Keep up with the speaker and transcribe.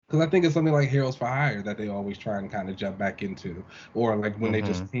Because I think it's something like Heroes for Hire that they always try and kind of jump back into. Or like when they Hmm.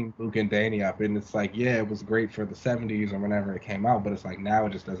 just team Luke and Danny up, and it's like, yeah, it was great for the 70s or whenever it came out, but it's like now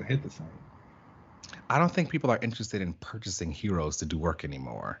it just doesn't hit the same. I don't think people are interested in purchasing heroes to do work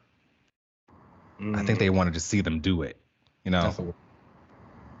anymore. I think they Mm, wanted to see them do it. You know, that's a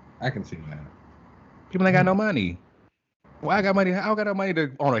I can see that. people ain't got no money. Well, I got money. I got no money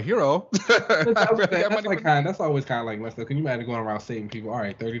to own a hero. But I was I saying, got that's money like for. kind. That's always kind of like messed up. Can you imagine going around saving people? All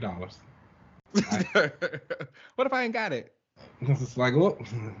right, $30. I, What if I ain't got it? it's just like, well,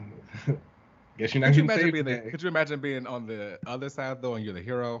 guess you're not getting saved today. Could you imagine being on the other side though, and you're the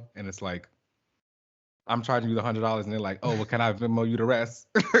hero, and it's like I'm charging you the $100, and they're like, oh, well, can I Venmo you the rest?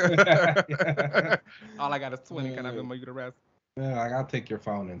 All I got is 20. Can I Venmo you the rest? Yeah, like, I'll take your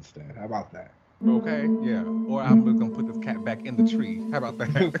phone instead. How about that? Okay, yeah. Or I'm just gonna put this cat back in the tree. How about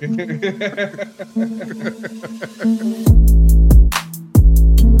that?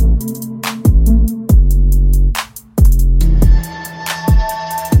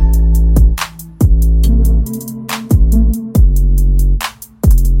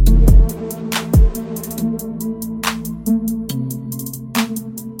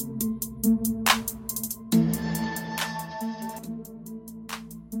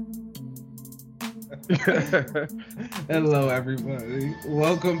 Hello, everybody.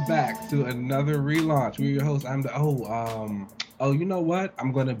 Welcome back to another relaunch. We're your host. I'm the oh. You know what?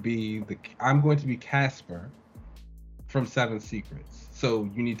 I'm going to be Casper from Seven Secrets. So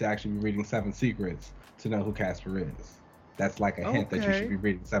you need to actually be reading Seven Secrets to know who Casper is. That's like a hint that you should Okay, be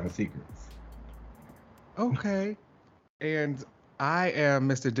reading Seven Secrets. okay. And I am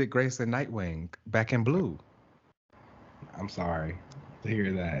Mr. Dick Grayson Nightwing, back in blue. I'm sorry to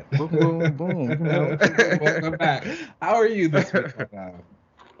hear Boom, boom, boom. that. Welcome back. How are you this week, my guy?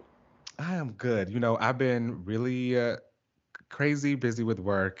 I am good. I've been really crazy busy with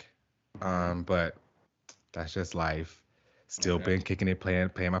work, but that's just life. Still Okay. been kicking it, playing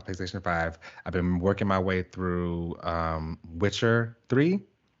my PlayStation 5. I've been working my way through Witcher 3.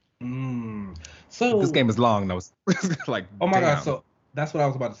 Mm. This So game is long though. Like, Oh my god, damn. so that's what I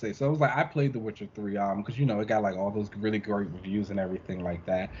was about to say. So it was like I played The Witcher 3, because it got like all those really great reviews and everything like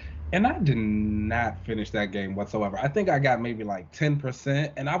that. And I did not finish that game whatsoever. I think I got maybe like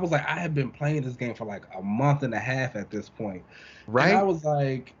 10%. And I was like, I had been playing this game for like a month and a half at this point. And I Right? was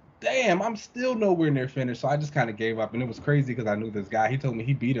like, damn, I'm still nowhere near finished. So I just kind of gave up. And it was crazy because I knew this guy. He told me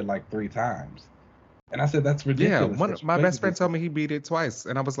he beat it like 3 times. And I said, that's Yeah. ridiculous One that you my played best it friend this told long. me he beat it twice,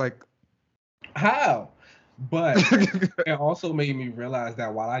 and I was like, How? But it also made me realize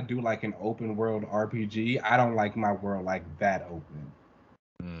that while I do like an open world RPG, I don't like my world like that open.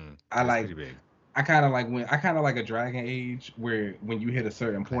 I it's like pretty big. I kind of like a Dragon Age where when you hit a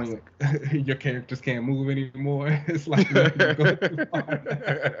certain point, Classic. your characters can't move anymore. It's like man, you go too far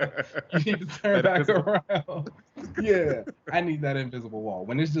now. You need to turn That back invisible. around. Yeah, I need that invisible wall.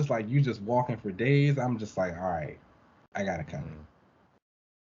 When it's just like you just walking for days, I'm just like, all right, I gotta cut it. Mm,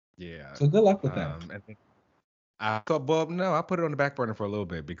 yeah. So good luck with that. And then well, no, I put it on the back burner for a little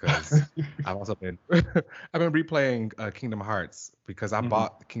bit because I've also been I've been replaying Kingdom Hearts because I Mhm.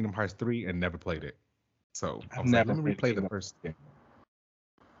 bought Kingdom Hearts 3 and never played it. So I I've was like, never let me played a replay the Kingdom first. Hearts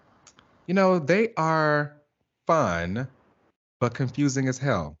They are fun, but confusing as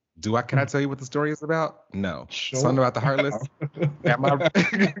hell. Can I game. tell you what the story is about? No. Something Sure. about the Heartless? Am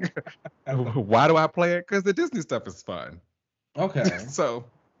I why do I play it? Because the Disney stuff is fun. Okay, So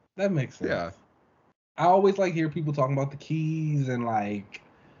that makes sense. yeah. I always like hear people talking about the keys and like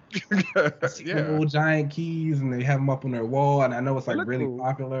I see the Yeah. little giant keys and they have them up on their wall. And I know it's They like look really cool.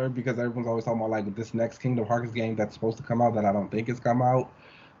 popular because everyone's always talking about like this next Kingdom Hearts game that's supposed to come out that I don't think has come out.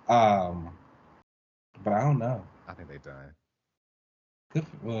 Um, but I don't know. I think they done.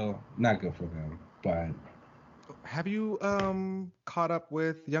 Well, not good for them, but Have you caught up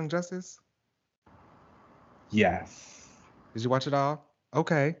with Young Justice? yes, Did you watch it all?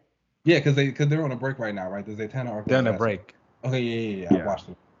 Okay. yeah, because they're on a break right now, right? There's a 10 arc They're that on a that's break. okay. Yeah. I've Yeah. watched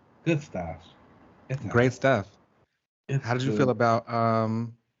it. Good stuff. It's Great nice. stuff. It's How did you feel good. about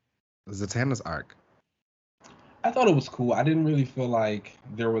Zatanna's arc? I thought it was cool. I didn't really feel like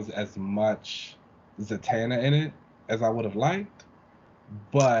there was as much Zatanna in it as I would have liked,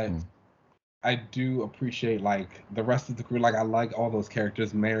 but Hmm. I do appreciate like the rest of the crew. Like I like all those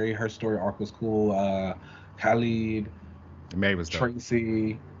characters. Mary, her story arc was cool. Khalid, Mary was dope.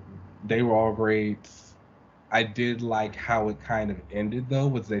 Tracy, they were all great. I did like how it kind of ended though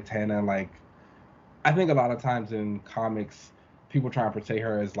with Zatanna. Like I think a lot of times in comics people try and portray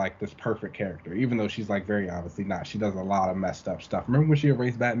her as like this perfect character, even though she's like very obviously not. She does a lot of messed up stuff. Remember when she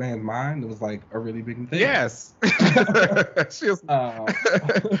erased Batman's mind? It was like a really big thing. Yes. she is. Um,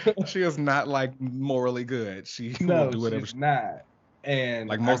 She is not like morally good. She will no, do whatever. she's not. And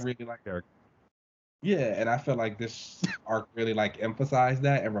Like I most really like characters. yeah, and I feel like this arc really like emphasized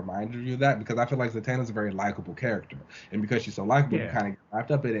that and reminded you of that because I feel like Zatanna's a very likable character, and because she's so likable, you Yeah. kind of get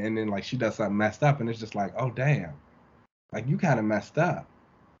wrapped up in it, and then like she does something messed up, and it's just like, oh damn, like you kind of messed up,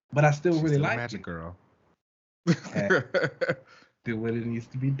 but I still She's really still a like magic you. girl. And do what it needs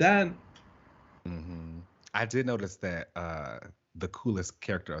to be done. I did notice that the coolest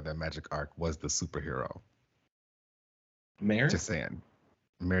character of that magic arc was the superhero. Mary, Just saying.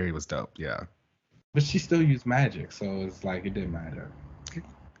 Mary was dope, yeah. but she still used magic, so it's like it didn't matter.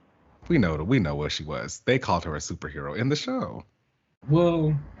 We know what she was. They called her a superhero in the show.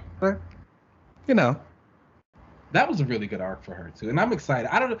 Well, But you know. that was a really good arc for her too, and I'm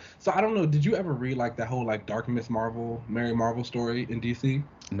excited. I don't know. Did you ever read like that whole like Dark Miss Marvel, Mary Marvel story in DC?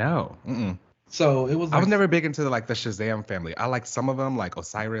 No. Mm-mm. So it was. Like, I was never big into like the Shazam family. I like some of them, like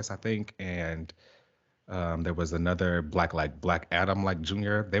Osiris, I think, and there was another Black Adam like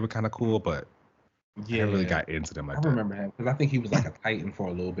Junior. They were kind of cool, but I never really got into them like I that. remember him because I think he was like a Titan for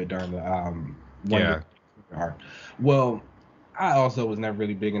a little bit during the Yeah. arc. Well, I also was never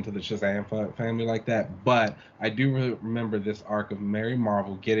really big into the Shazam family like that, but I do really remember this arc of Mary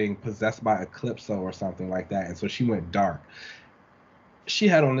Marvel getting possessed by Eclipso or something like that, and so she went dark. She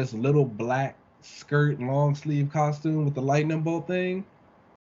had on this little black skirt, long sleeve costume with the lightning bolt thing.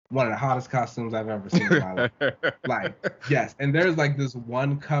 One of the hottest costumes I've ever seen in my life. Like, yes. And there's like this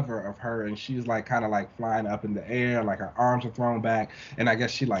one cover of her, and she's like kind of like flying up in the air, like her arms are thrown back. And I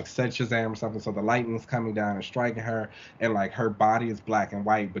guess she like said Shazam or something. So the lightning's coming down and striking her, and like her body is black and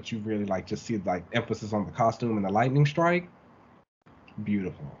white, but you really like just see like emphasis on the costume and the lightning strike.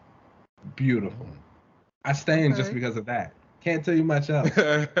 Beautiful. Beautiful. I stand just because of that. Can't tell you much else.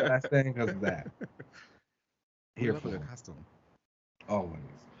 But I stand because of that. Here for the costume. Always.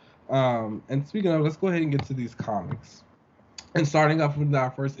 And speaking of, let's go ahead and get to these comics. And starting off with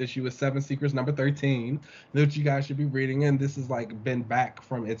our first issue is Seven Secrets number 13, that you guys should be reading. And this has like been back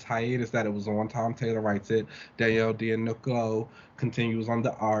from its hiatus that it was on. Tom Taylor writes it. Danielle D'Anico continues on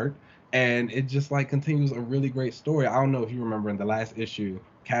the art. And it just like continues a really great story. I don't know if you remember in the last issue,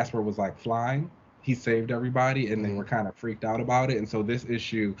 Casper was like flying. He saved everybody and they were kind of freaked out about it. And so this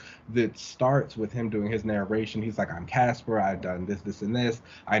issue that starts with him doing his narration, he's like, I'm Casper, I've done this, this, and this.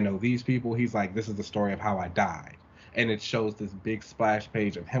 I know these people. He's like, this is the story of how I died. And it shows this big splash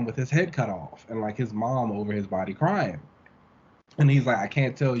page of him with his head cut off and like his mom over his body crying. And he's like, I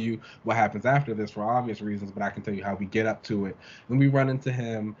can't tell you what happens after this for obvious reasons, but I can tell you how we get up to it. And we run into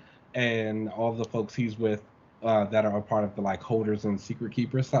him and all the folks he's with that are a part of the like holders and secret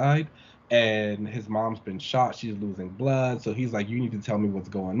keeper side. And his mom's been shot. She's losing blood. So he's like, you need to tell me what's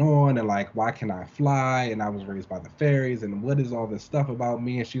going on. And like, why can I fly? And I was raised by the fairies. And what is all this stuff about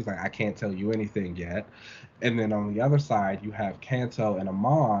me? And she's like, I can't tell you anything yet. And then on the other side, you have Kanto and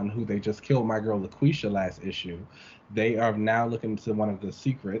Amon, who they just killed my girl LaQuisha last issue. They are now looking into one of the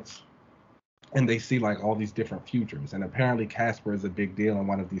secrets. And they see like all these different futures, and apparently Casper is a big deal in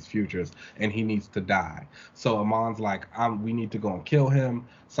one of these futures, and he needs to die. So Amon's like, we need to go and kill him.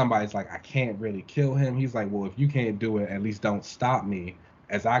 Somebody's like, I can't really kill him. He's like, well, if you can't do it, at least don't stop me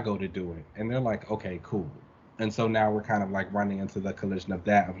as I go to do it. And they're like, okay, cool. And so now we're kind of like running into the collision of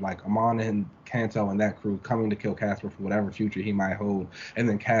that, of like Amon and Kanto and that crew coming to kill Casper for whatever future he might hold, and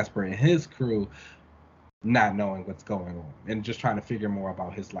then Casper and his crew not knowing what's going on and just trying to figure more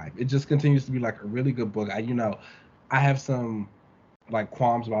about his life. It just continues to be like a really good book. I have some like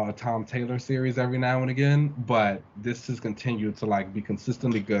qualms about a Tom Taylor series every now and again, but this has continued to like be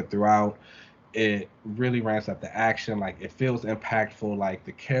consistently good throughout. It really ramps up the action. Like it feels impactful. Like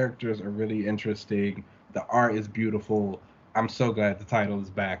the characters are really interesting. The art is beautiful. I'm so glad the title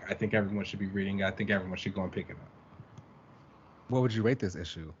is back. I think everyone should be reading it. I think everyone should go and pick it up. What would you rate this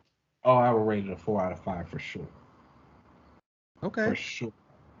issue? Oh, I would rate it a 4 out of 5 for sure. Okay.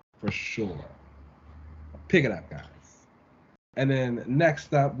 For sure. Pick it up, guys. And then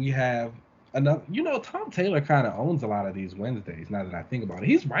next up, we have another. Tom Taylor kind of owns a lot of these Wednesdays. Now that I think about it,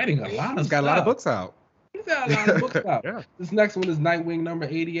 he's writing a lot of. He's got a lot of books out. He's got a lot of books out. Yeah. This next one is Nightwing number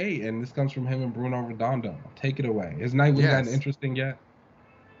 88, and this comes from him and Bruno Redondo. Take it away. Is Nightwing gotten interesting yet?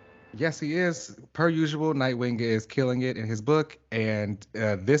 Yes, he is. Per usual, Nightwing is killing it in his book, and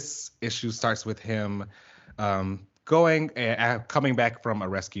this issue starts with him coming back from a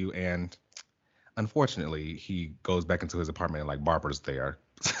rescue, and unfortunately, he goes back into his apartment and like Barbara's there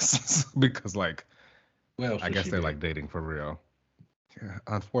because I guess they're like dating for real. Yeah,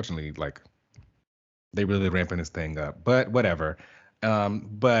 unfortunately, like they really ramping this thing up, but whatever.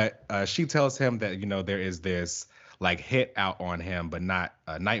 But she tells him that there is this like hit out on him, but not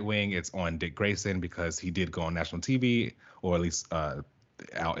Nightwing. It's on Dick Grayson because he did go on national TV, or at least out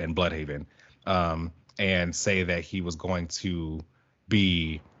in Bloodhaven, and say that he was going to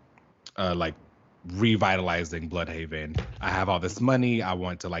be like revitalizing Bloodhaven. I have all this money. I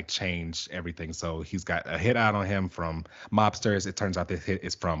want to like change everything. So he's got a hit out on him from mobsters. It turns out this hit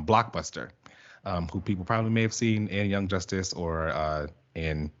is from Blockbuster, who people probably may have seen in Young Justice or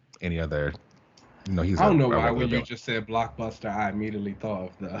in any other. He's I a don't know why regular when you villain. just said Blockbuster, I immediately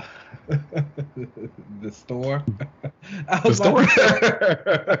thought of the store. I The was about story. to say,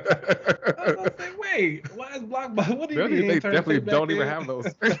 I was about to say, wait, why is Blockbuster? What do you mean? They Turn definitely tape back don't even in? have those.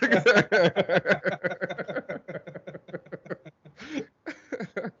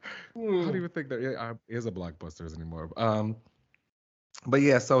 I don't Hmm. even think there is a Blockbusters anymore. But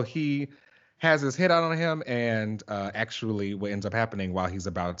yeah, so he has his hit out on him, and actually, what ends up happening while he's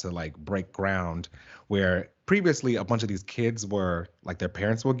about to like break ground, where previously a bunch of these kids were like their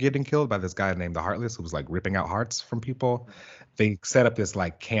parents were getting killed by this guy named the Heartless, who was like ripping out hearts from people. They set up this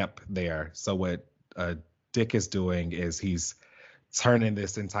like camp there. So what Dick is doing is he's turning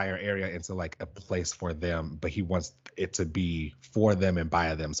this entire area into like a place for them, but he wants it to be for them and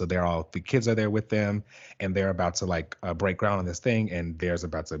by them. So the kids are there with them, and they're about to like break ground on this thing, and there's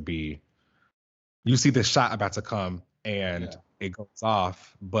about to be, you see this shot about to come, and Yeah. it goes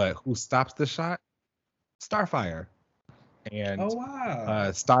off, but who stops the shot? Starfire. Oh And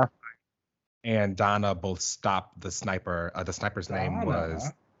wow, Starfire and Donna both stop the sniper. The sniper's name was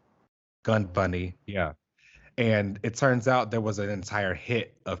Donna. Gun Bunny. Yeah. And it turns out there was an entire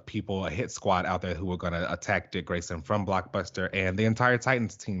hit of people, a hit squad out there who were going to attack Dick Grayson from Blockbuster, and the entire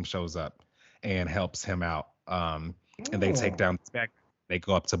Titans team shows up and helps him out. And they take Oh. down the back. They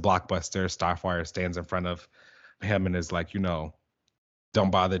go up to Blockbuster. Starfire stands in front of him and is like, don't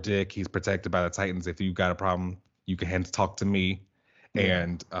bother Dick. He's protected by the Titans. If you got a problem, you can talk to me. Yeah.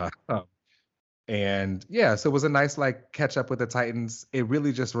 And yeah, so it was a nice like catch up with the Titans. It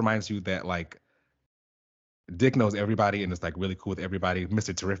really just reminds you that like Dick knows everybody and is like really cool with everybody.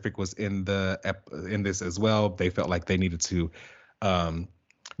 Mr. Terrific was in in this as well. They felt like they needed to, um,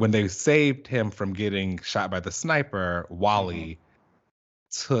 when they saved him from getting shot by the sniper, Hmm. Wally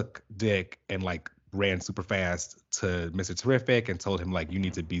took Dick and like ran super fast to Mr. Terrific and told him like you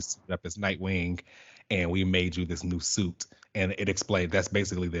need to be suited up as Nightwing, and we made you this new suit. And it explained, that's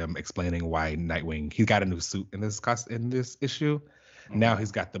basically them explaining why Nightwing, he got a new suit in in this issue. Now Hmm.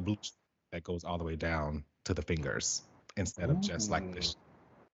 he's got the blue that goes all the way down to the fingers instead of just like Ooh. this.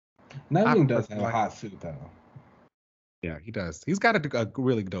 I Nightwing does have personally a like, hot suit though. yeah, he does. He's got a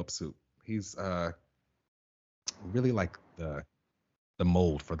really dope suit. He's really like the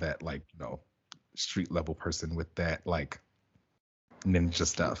mold for that, like, street level person with that like ninja Sleek,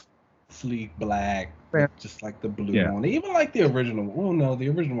 stuff. sleek black Yeah. with just like the blue Yeah. on it. Even like the original. Oh no, the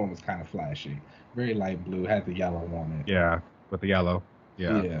original one was kind of flashy. Very light blue, had the yellow on Yeah. With the yellow. it.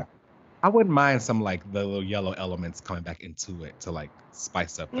 Yeah. Yeah. I wouldn't mind some like the little yellow elements coming back into it to like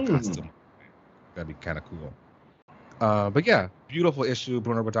spice up the Mm. costume. That'd be kind of cool. But yeah, beautiful issue,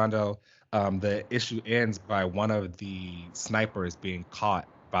 Bruno Redondo. The issue ends by one of the snipers being caught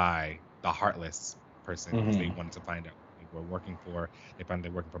by the Heartless person because they Hmm. wanted to find out what they were working for. They found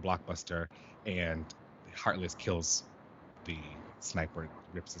they're working for Blockbuster, and Heartless kills the sniper,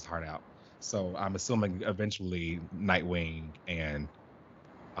 rips his heart out. So I'm assuming eventually Nightwing and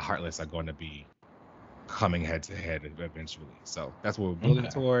a Heartless are going to be coming head to head eventually. So that's what we're building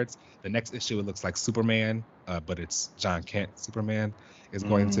Okay. towards. The next issue, it looks like Superman, but it's John Kent. Superman is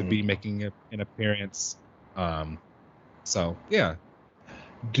going to Mm. be making an appearance. So yeah,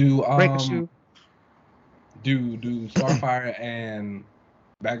 Do great issue. do Starfire and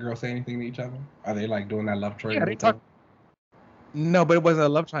Batgirl say anything to each other? Are they like doing that love Yeah, triangle they talk. thing? No, but it wasn't a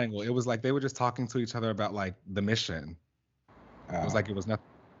love triangle. It was like they were just talking to each other about like the mission. It was Oh. like it was nothing.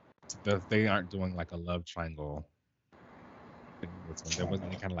 They aren't doing like a love triangle thing between. There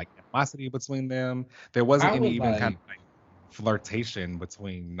wasn't any kind of like animosity between them. There wasn't I any would even kind like. of like flirtation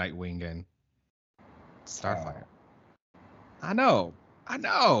between Nightwing and Oh. Starfire. I know. I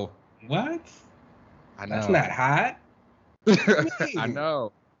know. What? I That's not know. hot. What do you I mean?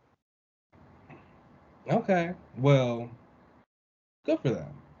 know. Okay. Well, good for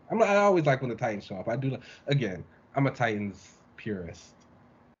them. I always like when the Titans show up. I do. Again, I'm a Titans purist,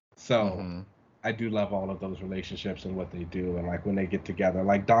 so Hmm. I do love all of those relationships and what they do, and like when they get together.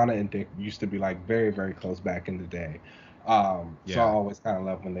 Like Donna and Dick used to be like very very close back in the day. So I Yeah. always kind of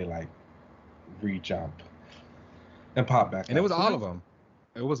love when they like reach up. and pop back And it up. was So all of that's them.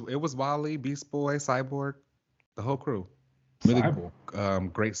 It was Wally, Beast Boy, Cyborg, the whole crew. Really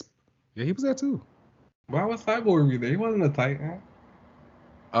Cyborg. great. Yeah, he was there too. Why was Cyborg there? He wasn't a Titan.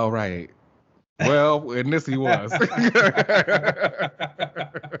 Oh right. Well, in this he was.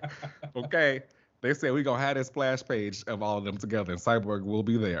 Okay. They said we're gonna have this splash page of all of them together, and Cyborg will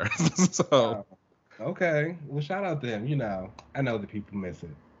be there. So Wow. Okay. Well, shout out to him. You know, I know the people miss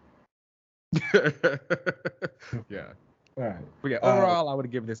it. yeah. All right. But yeah, overall, I would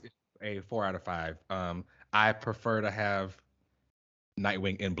give this a 4 out of 5. I prefer to have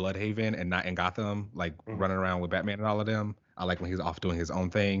Nightwing in Bloodhaven and not in Gotham, like running around with Batman and all of them. I like when he's off doing his own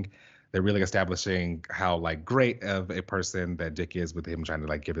thing. They're really establishing how like great of a person that Dick is with him trying to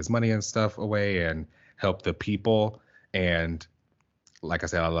like give his money and stuff away and help the people. And like I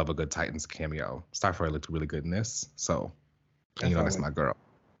said, I love a good Titans cameo. Starfire looked really good in this, so that's my girl.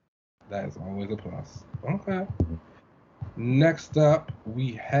 That is always a plus. Okay. Next up,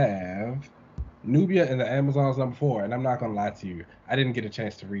 we have Nubia in the Amazons #4, and I'm not gonna lie to you, I didn't get a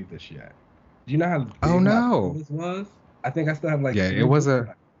chance to read this yet. Do you know how big this was? I think I still have like it was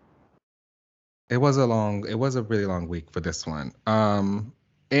a really long week for this one. And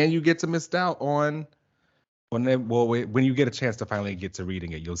you get to miss out on when you get a chance to finally get to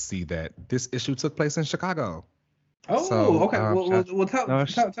reading it, you'll see that this issue took place in Chicago. Oh, so, okay. Well, tell me what happened.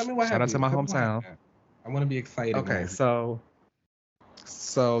 Shout out to my hometown. I want to be excited. Okay, so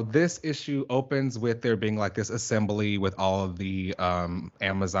this issue opens with there being like this assembly with all of the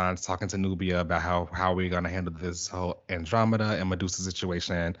Amazons talking to Nubia about how we're gonna handle this whole Andromeda and Medusa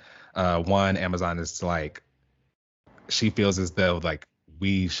situation. One Amazon is like, she feels as though like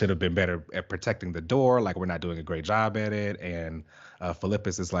we should have been better at protecting the door, like we're not doing a great job at it. And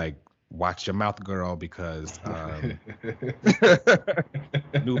Philippus is like, watch your mouth, girl, because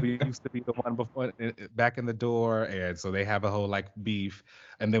Nubia used to be the one before back in the door, and so they have a whole like beef.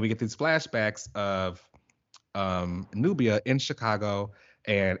 And then we get these flashbacks of Nubia in Chicago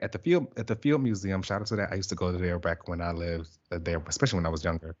and at the field museum. Shout out to that. I used to go there back when I lived there, especially when I was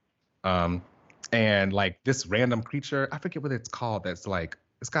younger. And like this random creature, I forget what it's called. That's like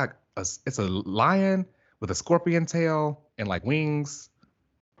it's a lion with a scorpion tail and like wings.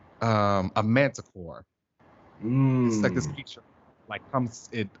 A manticore. It's like this creature like comes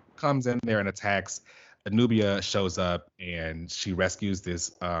in there and attacks. Nubia shows up and she rescues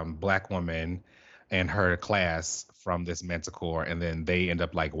this black woman and her class from this manticore, and then they end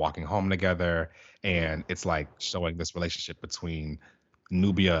up like walking home together, and it's like showing this relationship between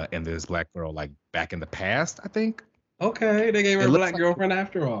Nubia and this black girl like back in the past, I think. Okay, they gave her a black girlfriend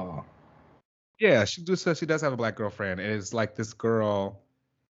after all. Yeah, she does have a black girlfriend, and it's like this girl.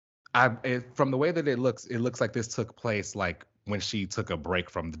 From the way that it looks like this took place like when she took a break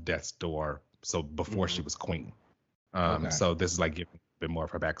from the death's door, so before she was queen. So this is like giving a bit more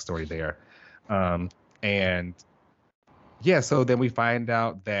of her backstory there. And yeah, so then we find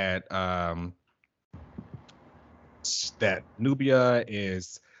out that that Nubia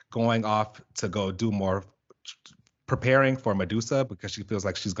is going off to go do more preparing for Medusa, because she feels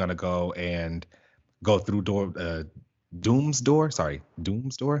like she's gonna go through Doom's door.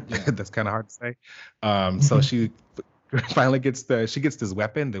 Yeah. That's kind of hard to say. So she finally gets this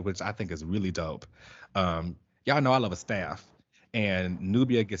weapon, which I think is really dope. Y'all know I love a staff, and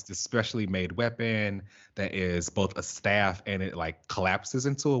Nubia gets this specially made weapon that is both a staff and it like collapses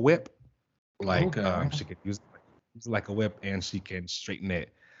into a whip. Like she could use it like a whip, and she can straighten it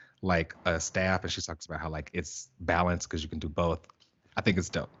like a staff. And she talks about how like it's balanced because you can do both. I think it's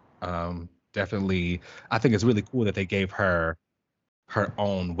dope. Definitely, I think it's really cool that they gave her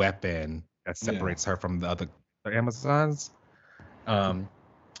own weapon that separates her from the other Amazons. So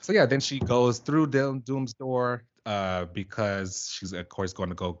yeah, then she goes through Doom's door because she's of course going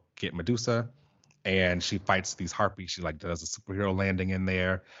to go get Medusa, and she fights these harpies. She like does a superhero landing in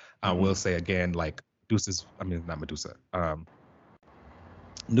there. I will say again, like not Medusa.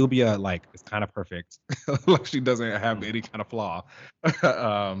 Nubia like is kind of perfect. Like she doesn't have any kind of flaw.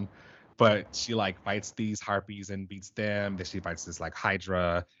 But she like fights these harpies and beats them. Then she fights this like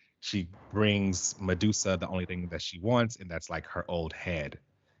Hydra. She brings Medusa the only thing that she wants, and that's like her old head.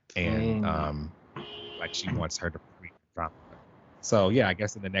 And like she wants her to free Andromeda. So yeah, I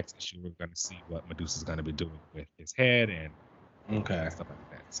guess in the next issue we're gonna see what Medusa's gonna be doing with his head and stuff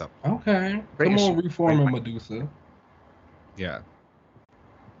like that. So come on, reforming Medusa. Yeah.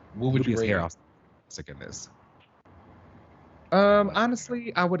 What would you rate hair sick in this?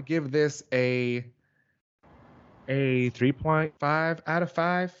 Honestly, I would give this a 3.5 out of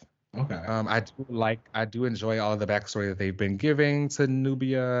 5. Okay. I do enjoy all of the backstory that they've been giving to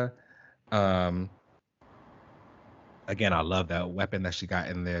Nubia. Again, I love that weapon that she got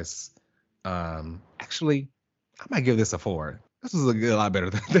in this. Actually, I might give this a 4. This is a lot better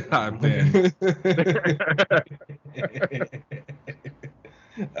than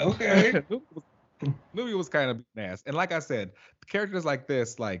Okay. movie was kind of nasty. And like I said, characters like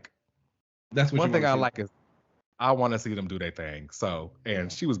this, like That's what you one want thing to I see. like is I want to see them do their thing. So,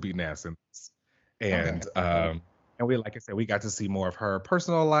 and she was beating ass in this. And Okay. and we, like I said, we got to see more of her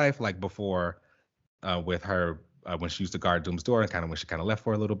personal life, like before, with her when she used to guard Doom's door, and kind of when she kind of left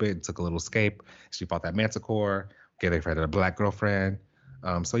for a little bit and took a little escape. She fought that Manticore, gave her a black girlfriend.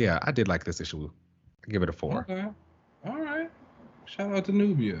 So yeah, I did like this issue. I give it a 4. Okay. All right. Shout out to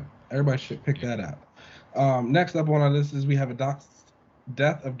Nubia. Everybody should pick Yeah. that up. Next up on our list is we have a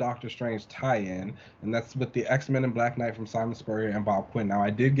Death of Doctor Strange tie-in, and that's with the X-Men and Black Knight from Simon Spurrier and Bob Quinn. Now, I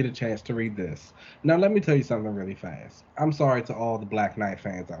did get a chance to read this. Now, let me tell you something really fast. I'm sorry to all the Black Knight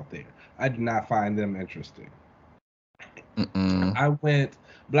fans out there. I do not find them interesting. Mm-mm. I went.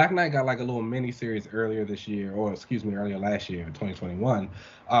 Black Knight got like a little mini series earlier this year, or excuse me, earlier last year, 2021,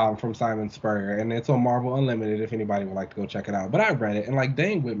 from Simon Spurrier, and it's on Marvel Unlimited. If anybody would like to go check it out, but I read it, and like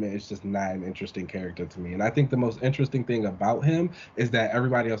Dane Whitman is just not an interesting character to me, and I think the most interesting thing about him is that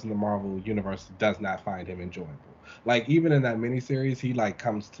everybody else in the Marvel universe does not find him enjoyable. Like even in that miniseries, he like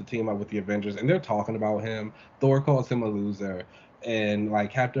comes to team up with the Avengers, and they're talking about him. Thor calls him a loser, and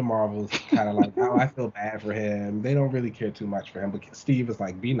like Captain Marvel's kind of like, oh, I feel bad for him. They don't really care too much for him, but Steve is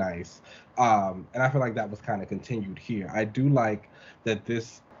like, be nice. And I feel like that was kind of continued here. I do like that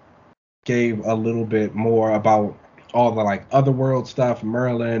this gave a little bit more about all the like otherworld stuff,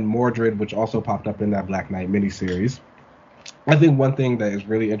 Merlin, Mordred, which also popped up in that Black Knight miniseries. I think one thing that is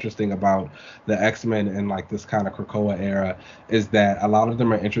really interesting about the X-Men and like this kind of Krakoa era is that a lot of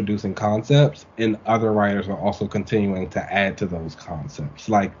them are introducing concepts and other writers are also continuing to add to those concepts.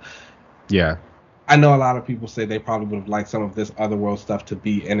 Like, Yeah. I know a lot of people say they probably would have liked some of this otherworld stuff to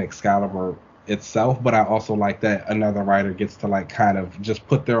be in Excalibur itself, but I also like that another writer gets to like kind of just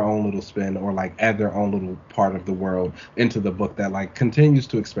put their own little spin or like add their own little part of the world into the book that like continues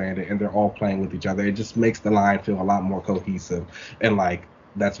to expand it, and they're all playing with each other. It just makes the line feel a lot more cohesive, and like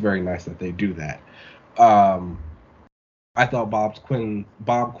that's very nice that they do that. Um, I thought Bob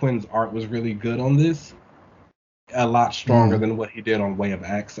Quinn's art was really good on this, a lot stronger than what he did on Way of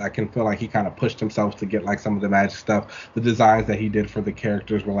X. I can feel like he kind of pushed himself to get like some of the magic stuff. The designs that he did for the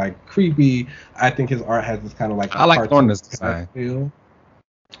characters were like creepy. I think his art has this kind of like I like cartoon Thorn's design. feel.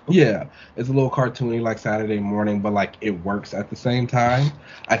 Yeah, it's a little cartoony like Saturday Morning, but like it works at the same time.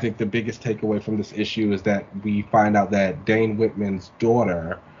 I think the biggest takeaway from this issue is that we find out that Dane Whitman's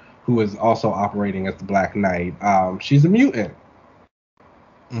daughter, who is also operating as the Black Knight, she's a mutant.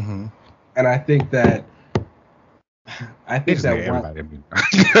 Mm-hmm. And I think that everybody.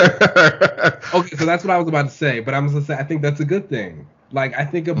 Okay, so that's what I was about to say, but I'm gonna say I think that's a good thing. Like I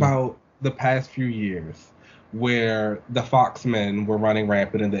think about the past few years where the Foxmen were running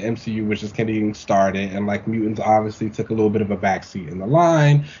rampant and the MCU was just getting started, and like mutants obviously took a little bit of a backseat in the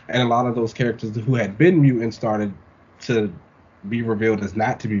line, and a lot of those characters who had been mutants started to be revealed as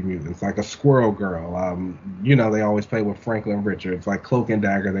not to be mutants, like a Squirrel Girl. They always play with Franklin Richards, like Cloak and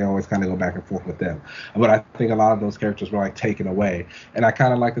Dagger. They always kind of go back and forth with them. But I think a lot of those characters were like taken away, and I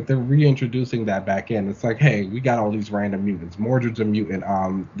kind of like that they're reintroducing that back in. It's like, hey, we got all these random mutants. Mordred's a mutant.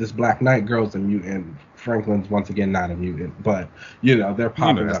 This Black Knight girl's a mutant. Franklin's once again not a mutant, but they're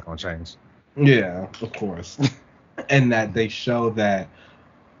popping that's up. gonna change. Yeah, of course. And that they show that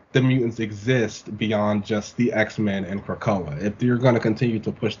the mutants exist beyond just the X-Men and Krakoa. If you're going to continue to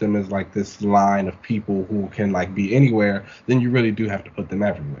push them as like this line of people who can like be anywhere, then you really do have to put them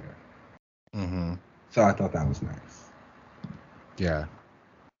everywhere. Mm-hmm. So I thought that was nice. Yeah.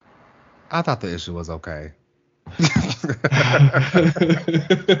 I thought the issue was okay.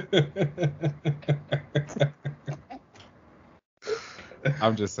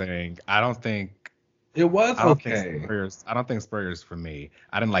 I'm just saying, I don't think it was okay. I don't think Spurrier's for me.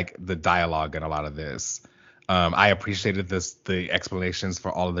 I didn't like the dialogue in a lot of this. I appreciated the explanations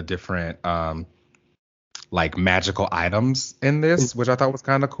for all of the different like magical items in this, which I thought was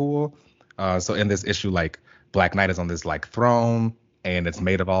kind of cool. So in this issue, like Black Knight is on this like throne, and it's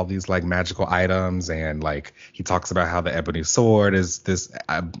made of all these like magical items, and like he talks about how the ebony sword is this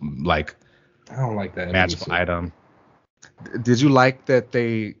like I don't like that magical item. Did you like that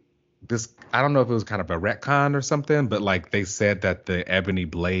I don't know if it was kind of a retcon or something, but like they said that the ebony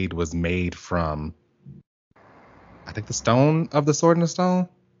blade was made from, I think, the stone of the Sword in the Stone?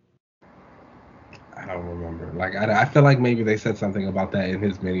 I don't remember. Like, I feel like maybe they said something about that in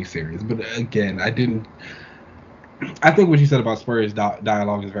his miniseries, but again, I didn't. I think what you said about Spurrier's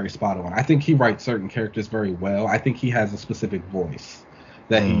dialogue is very spot on. I think he writes certain characters very well. I think he has a specific voice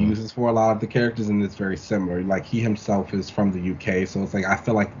that he Mm. uses for a lot of the characters, and it's very similar. Like he himself is from the UK, so it's like I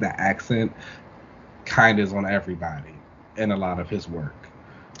feel like the accent kind of is on everybody in a lot of his work.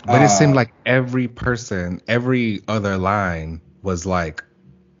 But it seemed like every other line was like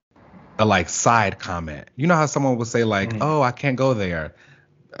a like side comment. You know how someone would say like, "Oh, I can't go there,"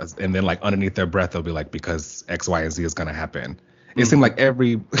 and then like underneath their breath they'll be like, "Because X, Y, and Z is gonna happen." It seemed like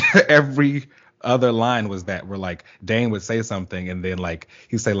every every other line was that where like Dane would say something and then like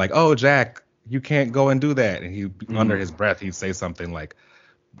he'd say like, "Oh, Jack, you can't go and do that," and he under his breath he'd say something like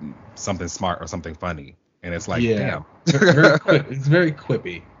something smart or something funny, and it's like, damn, it's very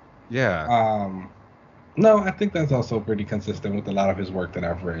quippy. Yeah. No, I think that's also pretty consistent with a lot of his work that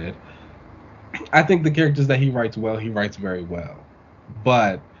I've read. I think the characters that he writes well, he writes very well.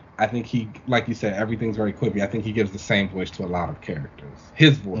 But I think he, like you said, everything's very quippy. I think he gives the same voice to a lot of characters.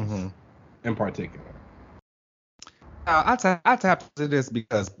 His voice, in particular. I tapped into this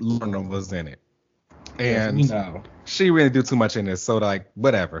because Lorna was in it, and yes, we know she really do too much in this, so like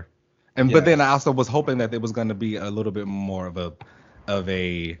whatever. And but then I also was hoping that it was going to be a little bit more of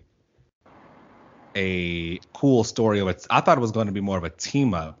a cool story of it. I thought it was going to be more of a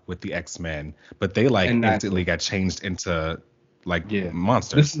team up with the X-Men, but they like instantly got changed into like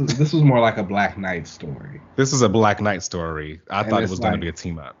monsters. This was more like a Black Knight story. This is a Black Knight story. I thought it was going to be a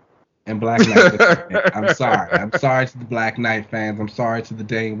team up. And Black Knight, I'm sorry. I'm sorry to the Black Knight fans. I'm sorry to the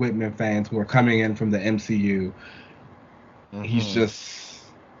Dane Whitman fans who are coming in from the MCU. He's just,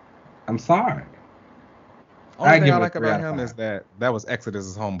 I'm sorry. Only thing I like about him is that was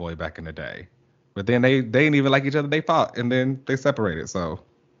Exodus's homeboy back in the day. But then they didn't even like each other. They fought and then they separated. So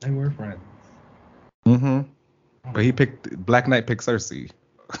they were friends. But he Black Knight picked Cersei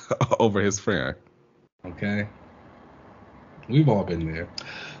over his friend. Okay. We've all been there.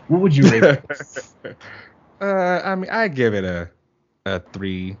 What would you rate it? I mean, I give it a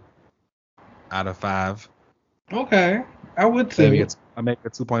 3 out of 5. Okay, I would too. I make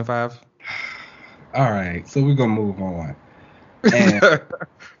it 2.5. All right, so we're gonna move on, and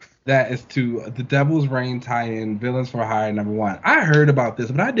that is to the Devil's Reign tie-in, Villains for Hire #1. I heard about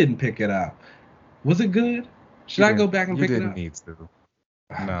this, but I didn't pick it up. Was it good? Should I go back and pick it up? You didn't need to.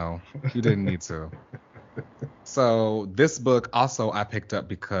 No, you didn't need to. So this book also I picked up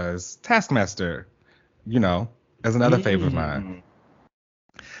because Taskmaster, you know, is another favorite of mine.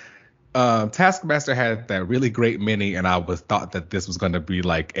 Taskmaster had that really great mini, and I thought that this was going to be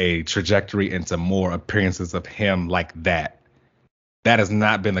like a trajectory into more appearances of him like that. That has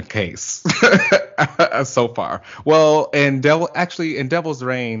not been the case so far. Well, in Devil's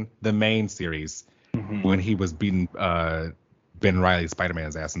Reign, the main series, when he was beating Ben Reilly,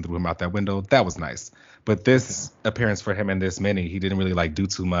 Spider-Man's ass, and threw him out that window, that was nice. But this appearance for him in this mini, he didn't really like do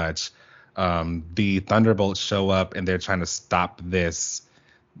too much. The Thunderbolts show up and they're trying to stop this.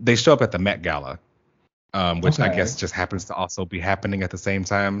 They show up at the Met Gala, which I guess just happens to also be happening at the same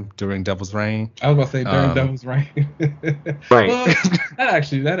time during Devil's Reign. I was about to say during Devil's Reign. Right. Well,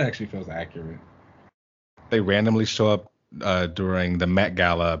 that actually feels accurate. They randomly show up during the Met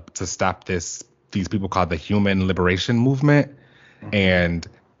Gala to stop these people called the Human Liberation Movement. And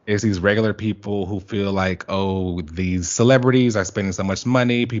it's these regular people who feel like, oh, these celebrities are spending so much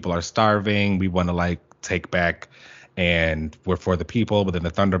money, people are starving, we want to like take back, and we're for the people. But then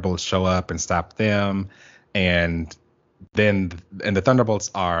the Thunderbolts show up and stop them, and the Thunderbolts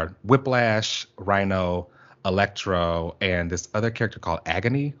are Whiplash, Rhino, Electro, and this other character called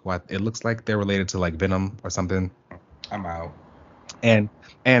Agony. It looks like they're related to like Venom or something. I'm out. And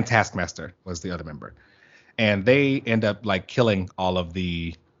Taskmaster was the other member. And they end up like killing all of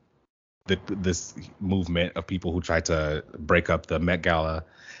this movement of people who tried to break up the Met Gala.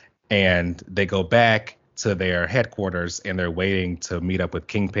 And they go back to their headquarters and they're waiting to meet up with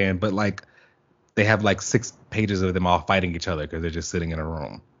Kingpin. But like they have like 6 pages of them all fighting each other because they're just sitting in a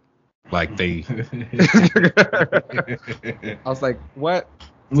room. Like they I was like, what?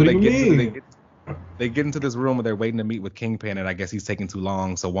 What do you mean? They get into this room where they're waiting to meet with Kingpin, and I guess he's taking too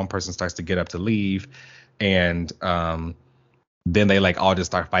long. So one person starts to get up to leave, and then they like all just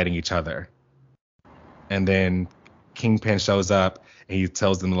start fighting each other. And then Kingpin shows up, and he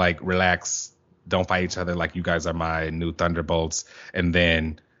tells them like, relax, don't fight each other. Like, you guys are my new Thunderbolts. And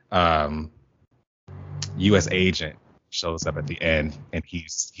then U.S. Agent shows up at the end, and he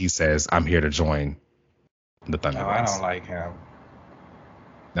says, I'm here to join the Thunderbolts. No, I don't like him.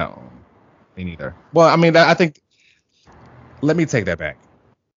 No. Me neither. Well, I mean, I think, let me take that back.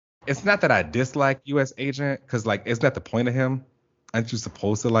 It's not that I dislike U.S. Agent, because, like, isn't that the point of him? Aren't you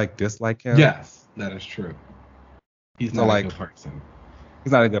supposed to, like, dislike him? Yes, that is true. He's So not a like good person.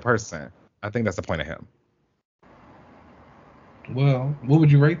 he's not a good person. I think that's the point of him. Well, what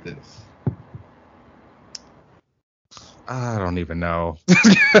would you rate this? I don't even know.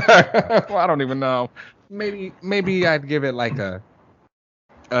 I don't even know. Maybe I'd give it like a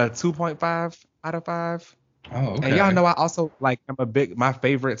 2.5 out of 5. Oh, And y'all okay. know I also like my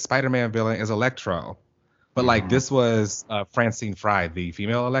favorite Spider-Man villain is Electro. But like this was Francine Fry, the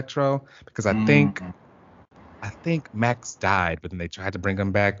female Electro, because I think Max died, but then they tried to bring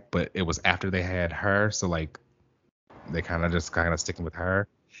him back, but it was after they had her, so like they kind of sticking with her.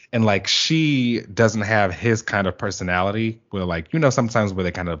 And like she doesn't have his kind of personality where like, sometimes where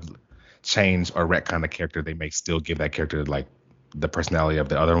they kind of change or retcon the character, they may still give that character like the personality of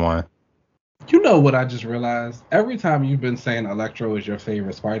the other one. You know what I just realized? Every time you've been saying Electro is your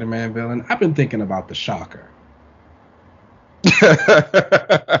favorite Spider-Man villain, I've been thinking about the Shocker.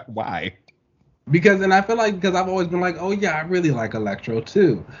 Why? Because I've always been like, oh yeah, I really like Electro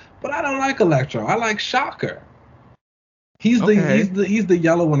too, but I don't like Electro. I like Shocker. He's the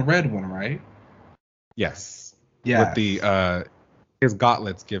yellow and red one, right? Yes. Yeah. With the his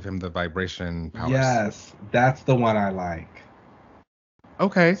gauntlets give him the vibration powers. Yes, that's the one I like.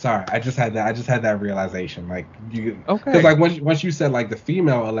 Okay. Sorry, I just had that realization. Like you, okay. Because like once you said like the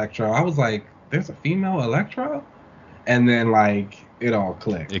female Electro, I was like, there's a female Electro, and then like it all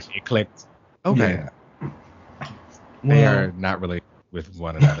clicked. It clicked. Okay. Yeah. They are not related with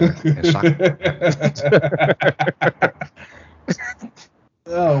one another.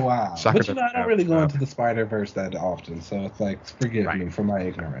 Oh wow! Shocker, but I don't really go into the Spider-Verse that often, so it's like forgive me for my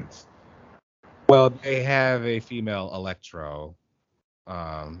ignorance. Well, they have a female Electro,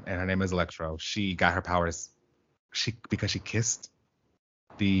 and her name is Electro. She got her powers because she kissed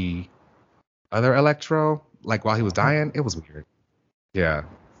the other Electro like while he was dying. It was weird. Yeah.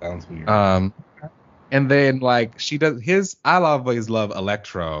 Sounds weird. And then like she does I always love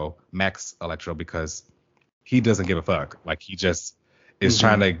Max Electro, because he doesn't give a fuck. Like he just is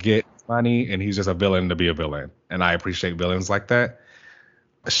trying to get money, and he's just a villain to be a villain. And I appreciate villains like that.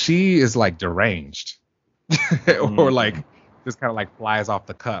 She is like deranged, or like just kind of like flies off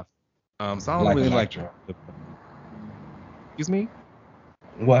the cuff. So I don't really like. Excuse me?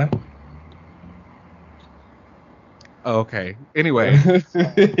 What? Oh, okay. Anyway.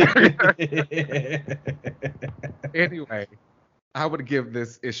 Anyway, I would give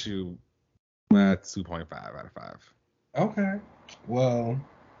this issue 2.5 out of 5. Okay. Well,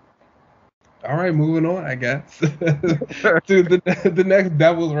 all right, moving on, I guess. To the next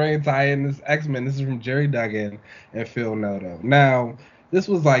Devil's Reign tie-in is X-Men. This is from Jerry Duggan and Phil Noto. Now, this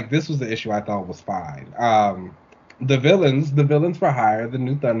was the issue I thought was fine. The villains for hire, the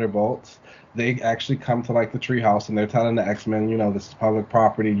New Thunderbolts, they actually come to like the treehouse, and they're telling the X-Men, this is public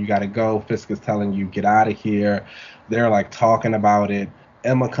property, you gotta go. Fisk is telling you, get out of here. They're like talking about it.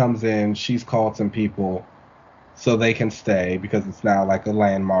 Emma comes in, she's called some people so they can stay because it's now like a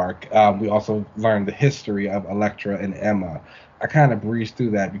landmark. We also learned the history of Elektra and Emma. I kind of breezed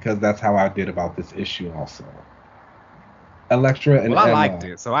through that because that's how I did about this issue also. Elektra and Emma. I liked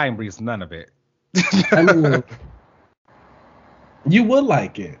it, so I ain't breezed none of it. I mean, you would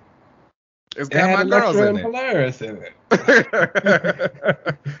like it. It's got my girls in it. Polaris in it.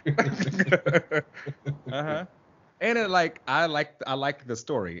 Uh-huh. And it I like the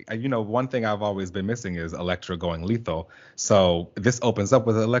story. One thing I've always been missing is Elektra going lethal. So this opens up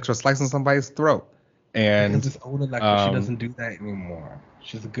with Elektra slicing somebody's throat. And because it's old Elektra, she doesn't do that anymore.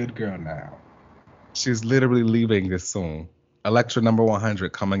 She's a good girl now. She's literally leaving this soon. Elektra number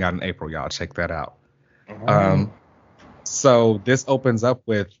 100 coming out in April, y'all. Check that out. So this opens up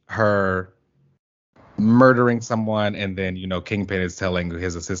with her murdering someone, and then Kingpin is telling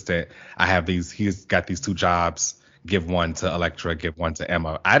his assistant, he's got these 2 jobs, give one to Elektra, give one to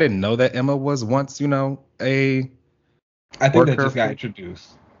Emma. I didn't know that Emma was once I think that just got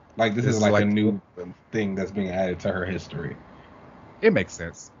introduced. Like this is like a new thing that's being added to her history. It makes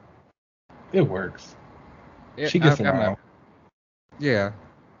sense. It works. She gets around. Yeah.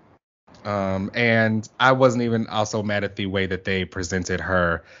 And I wasn't even also mad at the way that they presented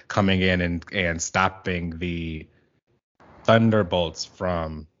her coming in and stopping the Thunderbolts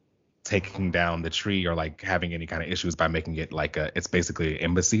from taking down the tree or like having any kind of issues by making it like it's basically an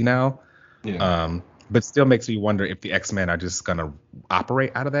embassy now. Yeah. But still makes me wonder if the X-Men are just gonna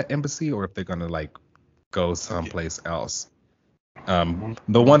operate out of that embassy or if they're gonna like go someplace else. The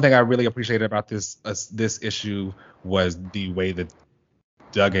one thing I really appreciated about this issue was the way that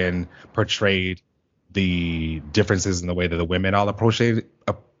Duggan portrayed the differences in the way that the women all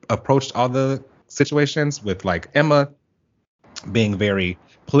approached all the situations, with like Emma being very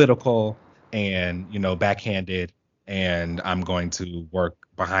political and backhanded, and I'm going to work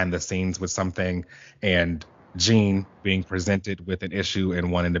behind the scenes with something, and Jean being presented with an issue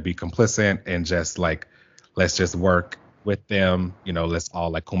and wanting to be complicit and just like, let's just work with them, let's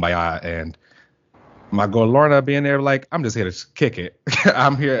all like kumbaya, and my girl Lorna being there like, I'm just here to kick it.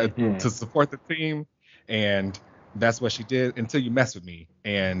 I'm here Mhm. to support the team, and that's what she did until you mess with me.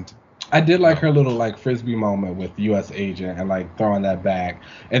 And I did you like know, her little like frisbee moment with U.S. Agent and like throwing that back,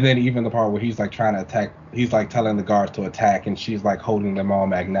 and then even the part where he's like trying to attack, he's like telling the guards to attack, and she's like holding them all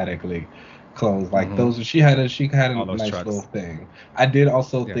magnetically closed. Like mhm, those, she had a all those nice little trucks. thing. I did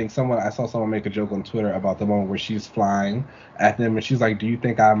also Yeah. think I saw someone make a joke on Twitter about the moment where she's flying at them, and she's like, "Do you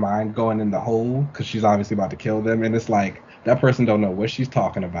think I mind going in the hole?" Because she's obviously about to kill them, and it's like that person don't know what she's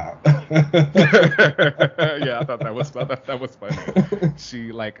talking about. Yeah, I thought that was funny.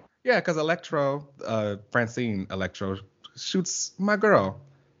 She like, yeah, because Electro, Francine Electro shoots my girl,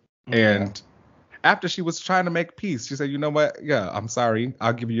 Yeah. and after she was trying to make peace, she said, "You know what? Yeah, I'm sorry.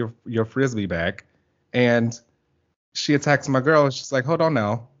 I'll give you your frisbee back." And she attacks my girl. And she's like, "Hold on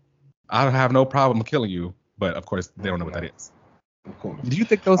now. I don't have no problem killing you." But of course, they don't know what that Yeah, is. of course. Do you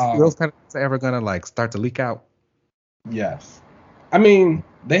think those Um, those kind of things are ever gonna like start to leak out? yes. I mean,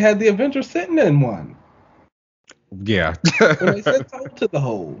 they had the Avengers sitting in one Yeah. when they sent Toad to the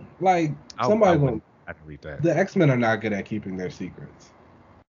hole. Like I somebody going, wouldn't. I can read that. the X-Men are not good at keeping their secrets,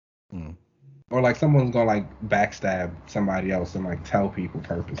 Mm. or like someone's gonna like backstab somebody else and like tell people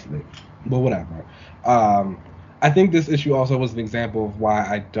purposely. But whatever. Um, I think this issue also was an example of why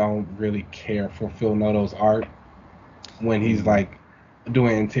I don't really care for Phil Noto's art when he's Mm. like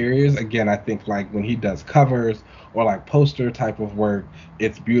doing interiors. Again, I think like when he does covers or like poster type of work,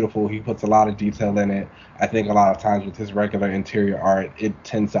 it's beautiful. He puts a lot of detail in it. I think a lot of times with his regular interior art, it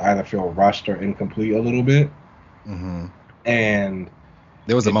tends to either feel rushed or incomplete a little bit. Hmm. And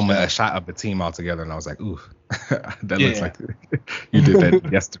There was a it moment, a just, shot of the team all together, and I was like, "Ooh, that looks yeah. like you did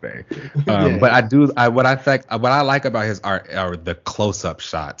that yesterday." But Yeah. I do, what I like about his art are the close-up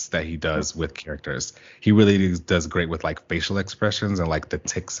shots that he does with characters. He really does great with like facial expressions and like the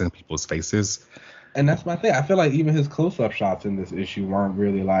ticks in people's faces. And that's my thing. I feel like even his close-up shots in this issue weren't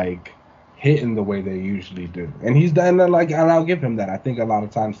really like hitting the way they usually do. And he's done that, like, and I'll give him that. I think a lot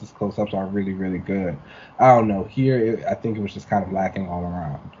of times his close-ups are really, really good. I don't know. Here, I think it was just kind of lacking all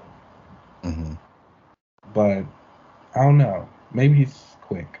around. Hmm. But I don't know. Maybe he's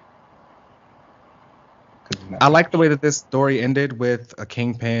quick because he's not I like the Flash. way that this story ended with a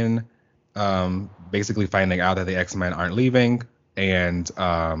Kingpin, basically finding out that the X-Men aren't leaving, and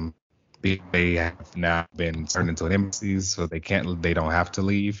they have now been turned into an embassy, so they don't have to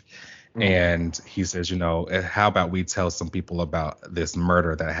leave. Mm. And he says, how about we tell some people about this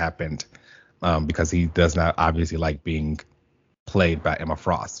murder that happened, because he does not obviously like being played by Emma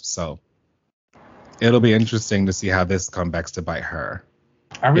Frost. So it'll be interesting to see how this comes back to bite her,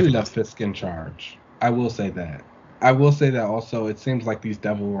 I if really it love does. Fisk in charge. I will say that. I will say that also. It seems like these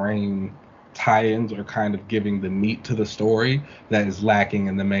Devil Rain tie-ins are kind of giving the meat to the story that is lacking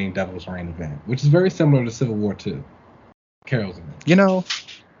in the main Devil's Reign event, which is very similar to Civil War 2, Carol's event. You know,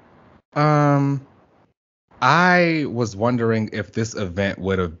 um, I was wondering if this event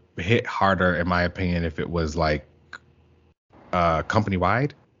would have hit harder, in my opinion, if it was like company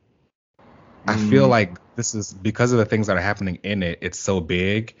wide. I feel Mm, like this is because of the things that are happening in it. It's so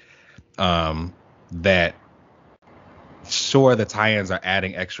big, that sure the tie-ins are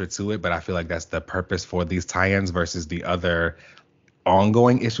adding extra to it, but I feel like that's the purpose for these tie-ins versus the other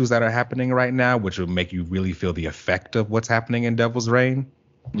ongoing issues that are happening right now, which would make you really feel the effect of what's happening in Devil's Reign.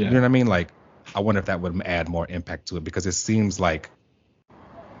 You yeah, know what I mean? Like, I wonder if that would add more impact to it because it seems like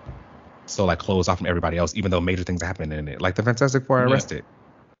so like closed off from everybody else, even though major things are happening in it, like the Fantastic Four are yeah, arrested.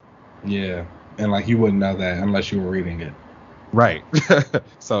 yeah. And like you wouldn't know that unless you were reading it. Right.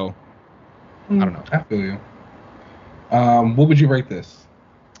 So I don't know. I feel you. What would you rate this?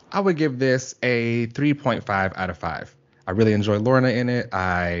 I would give this a 3.5 out of 5. I really enjoy Lorna in it.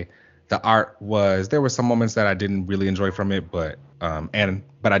 The art was there were some moments that I didn't really enjoy from it, but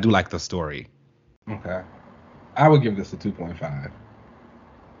I do like the story. Okay, I would give this a 2.5.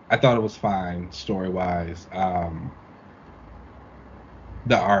 I thought it was fine story wise.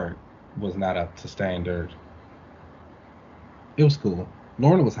 The art was not up to standard. It was cool.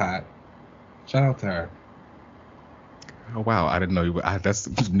 Lorna was hot. Shout out to her. Oh wow, I didn't know you.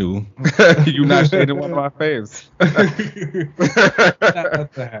 That's new. You not shading one of my faves. Shout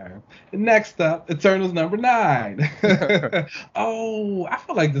out to her. Next up, Eternals number 9. Oh, I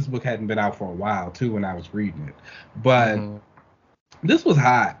feel like this book hadn't been out for a while too when I was reading it, but Hmm. this was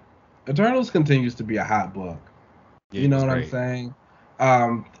hot. Eternals continues to be a hot book. Yeah, You it know was what I'm great. saying?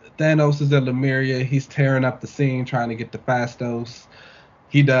 Um, Thanos is in Lemuria. He's tearing up the scene trying to get to Phastos.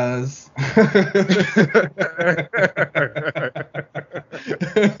 He does.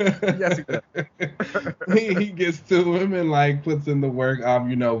 Yes, he does. he gets to him and like puts in the work.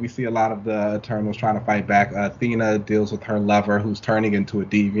 We see a lot of the Eternals trying to fight back. Athena deals with her lover who's turning into a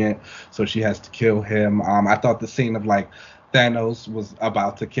deviant, so she has to kill him. I thought the scene of like Thanos was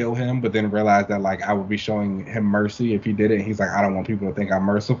about to kill him, but then realized that like I would be showing him mercy if he did it. He's like, I don't want people to think I'm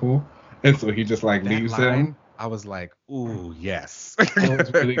merciful, and so he just like That leaves line, him. I was like, ooh, yes. It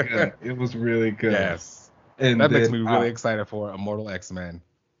was really good. It was really good. Yes. And That makes then, me really excited for Immortal X-Men.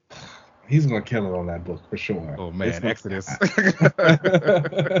 he's gonna kill it on that book for sure. Oh man, Exodus.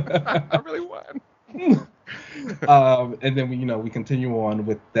 I really won. And then we continue on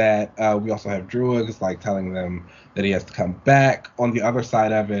with that. We also have Druig like telling them that he has to come back. On the other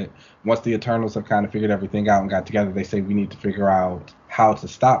side of it, once the Eternals have kind of figured everything out and got together, they say we need to figure out how to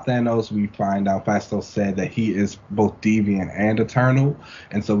stop Thanos. We find out Phastos said that he is both deviant and eternal,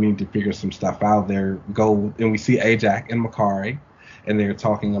 and so we need to figure some stuff out. And we see Ajak and Makari, and they're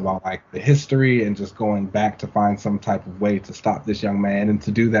talking about like the history and just going back to find some type of way to stop this young man. And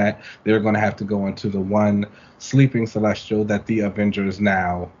to do that, they're going to have to go into the one sleeping celestial that the Avengers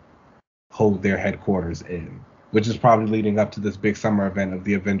now hold their headquarters in, which is probably leading up to this big summer event of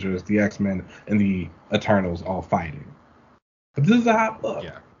the Avengers, the X-Men, and the Eternals all fighting. But this is a hot book.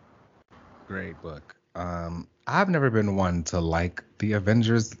 Yeah. Great book. I've never been one to like the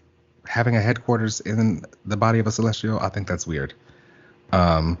Avengers having a headquarters in the body of a celestial. I think that's weird.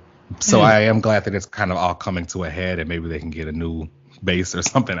 So I am glad that it's kind of all coming to a head, and maybe they can get a new base or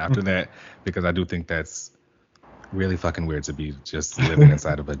something after that, because I do think that's really fucking weird to be just living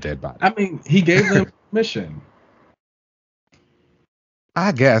inside of a dead body. I mean, he gave them permission.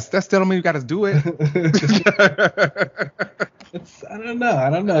 I guess that still don't mean you got to do it. I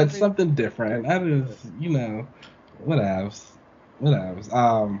don't know. It's something different. That is, whatevs.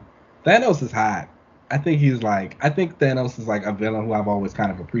 Thanos is hot. I think Thanos is like a villain who I've always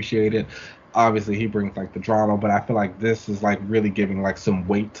kind of appreciated. Obviously, he brings like the drama, but I feel like this is like really giving like some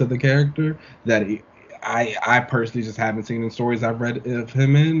weight to the character that I personally just haven't seen in stories I've read of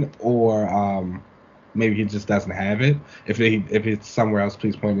him in, or maybe he just doesn't have it. If it's somewhere else,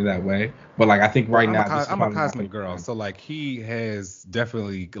 please point me that way. But like I think I'm a cosmic girl, so like he has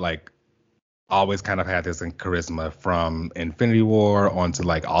definitely like always kind of had this in charisma from Infinity War onto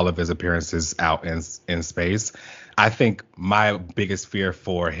like all of his appearances out in space. I think my biggest fear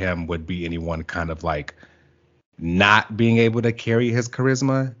for him would be anyone kind of like not being able to carry his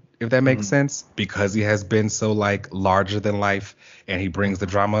charisma, if that makes sense, because he has been so like larger than life and he brings the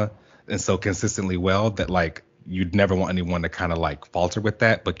drama and so consistently well that like you'd never want anyone to kind of like falter with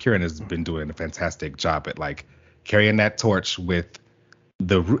that. But Kieran has been doing a fantastic job at like carrying that torch with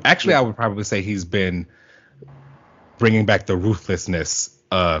I would probably say he's been bringing back the ruthlessness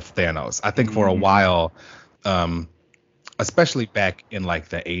of Thanos. I think for a while, especially back in like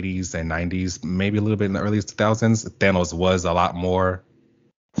the 80s and 90s, maybe a little bit in the early 2000s, Thanos was a lot more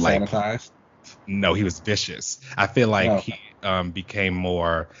like sanitized. No, he was vicious. I feel like he became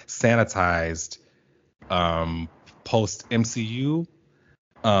more sanitized post MCU,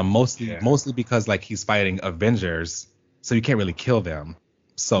 mostly because like he's fighting Avengers, so you can't really kill them.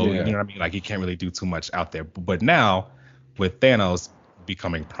 So you know what I mean? Like you can't really do too much out there. But now with Thanos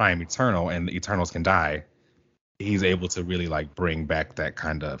becoming Prime Eternal and the Eternals can die, he's able to really like bring back that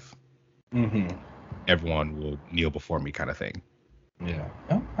kind of everyone will kneel before me kind of thing. Yeah.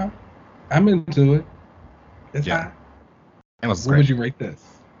 Okay. I'm into it. It's hot. What would you rate this?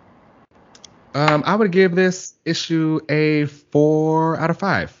 I would give this issue a 4 out of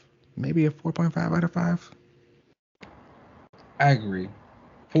 5. Maybe a 4.5 out of 5. I agree.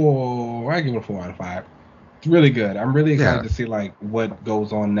 I give it a 4 out of 5. It's really good. I'm really excited to see like what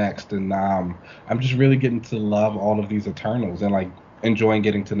goes on next, and I'm just really getting to love all of these Eternals and like enjoying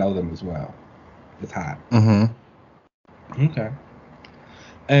getting to know them as well. It's hot. Okay.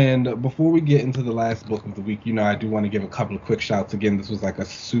 And before we get into the last book of the week, I do want to give a couple of quick shouts. Again, this was like a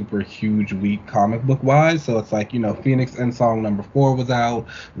super huge week comic book wise. So it's like, Phoenix Endsong number 4 was out.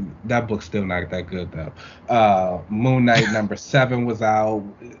 That book's still not that good though. Moon Knight number 7 was out.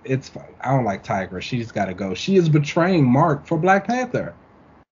 It's fun. I don't like Tigra. She's got to go. She is betraying Mark for Black Panther.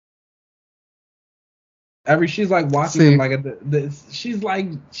 She's like watching them See,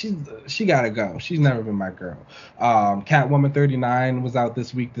 like she gotta go. She's never been my girl. Catwoman 39 was out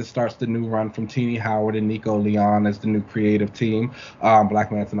this week. This starts the new run from Teenie Howard and Nico Leon as the new creative team.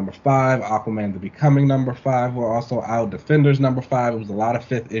 Black Manta #5, Aquaman the Becoming #5 were also out. Defenders #5. It was a lot of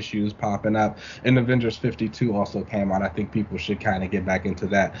fifth issues popping up. And Avengers 52 also came out. I think people should kind of get back into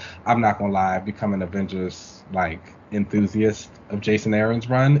that. I'm not gonna lie, I've become an Avengers like enthusiast of Jason Aaron's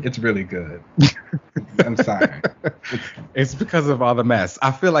run. It's really good. I'm sorry. it's because of all the mess.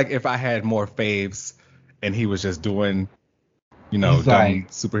 I feel like if I had more faves and he was just doing, He's dumb like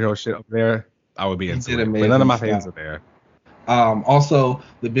superhero shit up there, I would be he into did it. But none of amazing my stuff. faves are there. Also,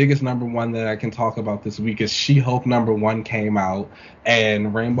 the biggest #1 that I can talk about this week is She-Hulk #1 came out,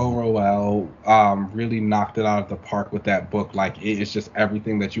 and Rainbow Rowell really knocked it out of the park with that book. Like, it is just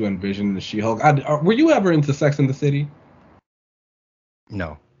everything that you envision in the She-Hulk. Were you ever into Sex and the City?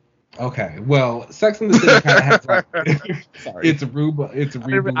 No. Okay, well, Sex and the City kind of has like Sorry. it's a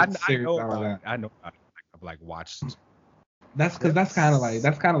reboot I series. know All of that. I know. I've like watched. That's because that's kind of like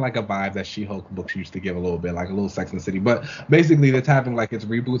a vibe that She-Hulk books used to give a little bit, like a little Sex and the City. But basically, it's having like its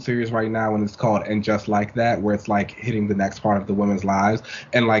reboot series right now, and it's called And Just Like That, where it's like hitting the next part of the women's lives,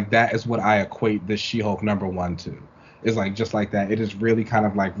 and like that is what I equate this She-Hulk #1 to. Is like just like that. It is really kind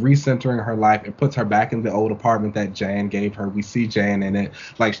of like recentering her life. It puts her back in the old apartment that Jan gave her. We see Jan in it.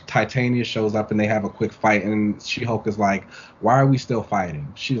 Like Titania shows up and they have a quick fight, and She-Hulk is like, "Why are we still fighting?"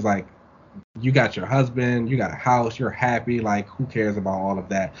 She's like, you got your husband, you got a house, you're happy, like who cares about all of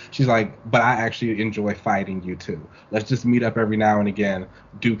that? She's like, but I actually enjoy fighting you too. Let's just meet up every now and again,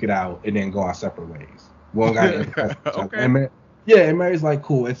 duke it out, and then go our separate ways. We don't got to Okay. and Mary's like,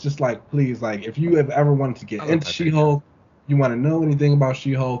 cool. It's just like, please, like if you have ever wanted to get into She-Hulk, you want to know anything about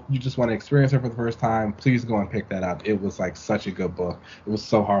She-Hulk, you just want to experience her for the first time, please go and pick that up. It was like such a good book. It was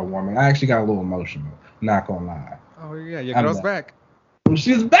so heartwarming. I actually got a little emotional, not gonna lie. Oh yeah, your girl's back.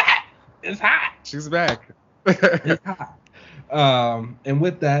 She's back. It's hot. She's back. It's hot. And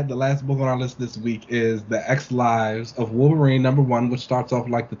with that, the last book on our list this week is The X Lives of Wolverine #1, which starts off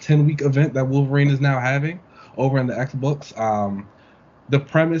like the 10-week event that Wolverine is now having over in the X books. The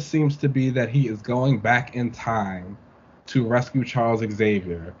premise seems to be that he is going back in time to rescue Charles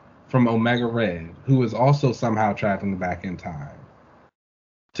Xavier from Omega Red, who is also somehow traveling back in time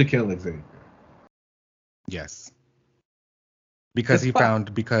to kill Xavier. Yes. Because he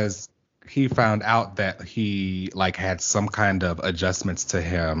found out that he like had some kind of adjustments to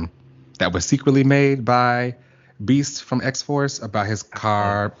him that was secretly made by Beast from X-Force about his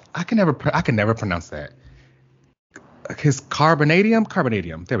I can never pronounce that. His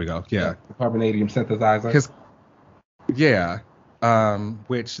carbonadium. There we go. Yeah. Carbonadium synthesizer.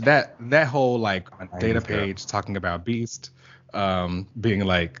 Which that whole like data page talking about Beast, being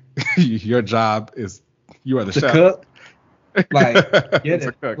like your job is you are the chef. Cook. Like, get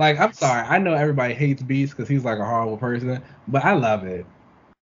it. Like, I'm sorry. I know everybody hates Beast because he's like a horrible person, but I love it.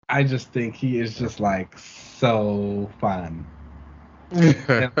 I just think he is just like so fun.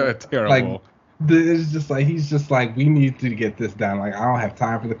 Terrible. Like, it's just like he's just like, we need to get this done. Like, I don't have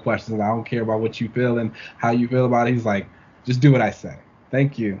time for the questions. I don't care about what you feel and how you feel about it. He's like, just do what I say.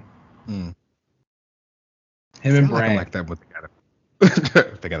 Thank you. Him and Brand. Like that, but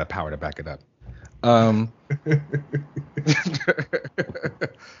they got a power to back it up.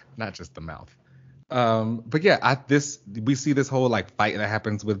 Not just the mouth. But yeah, we see this whole like fight that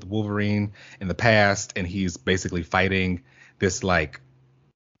happens with Wolverine in the past, and he's basically fighting this like,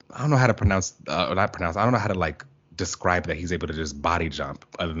 I don't know how to pronounce, I don't know how to like describe that he's able to just body jump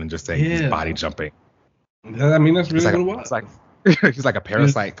other than just saying he's body jumping. I mean, that's really what it was. It's like he's like a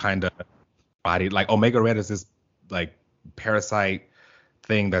parasite kind of body. Like Omega Red is this like parasite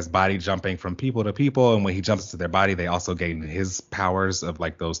thing that's body jumping from people to people, and when he jumps to their body, they also gain his powers of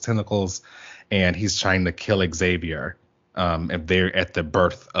like those tentacles, and he's trying to kill Xavier. And they're at the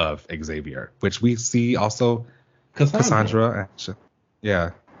birth of Xavier, which we see also Cassandra.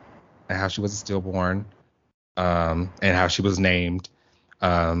 Yeah. And how she was a stillborn, and how she was named,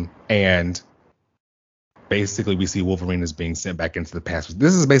 and basically we see Wolverine as being sent back into the past.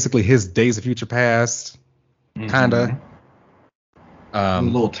 This is basically his Days of Future Past, kinda. A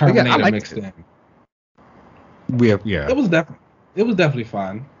little Terminator mixed in. Yeah. It was definitely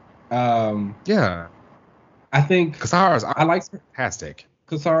fun. Yeah. I think Cassara's I like fantastic.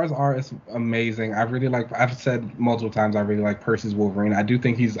 Cassara's art is amazing. I've said multiple times I really like Percy's Wolverine. I do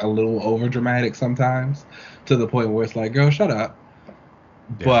think he's a little over dramatic sometimes, to the point where it's like, girl, shut up.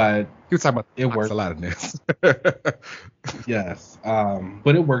 Yeah. But he was talking about it works a lot in this. Yes.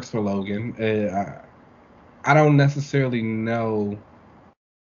 But it works for Logan. I don't necessarily know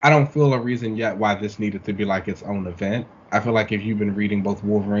I don't feel a reason yet why this needed to be like its own event. I feel like if you've been reading both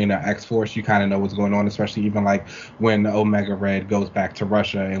Wolverine and X-Force, you kind of know what's going on, especially even like when Omega Red goes back to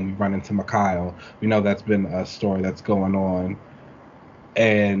Russia and we run into Mikhail. We know that's been a story that's going on.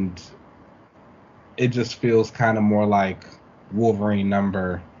 And it just feels kind of more like Wolverine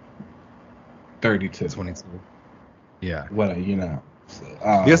number 32. 22. Yeah. What, you know. So,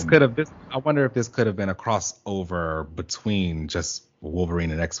 I wonder if this could have been a crossover between just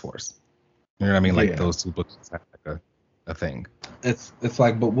Wolverine and X-Force. You know what I mean? Like those two books have like a thing. It's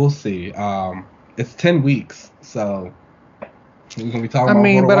like, but we'll see. It's 10 weeks, so we're gonna be talking about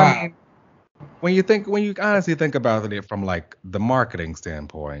it for a while. When you honestly think about it from like the marketing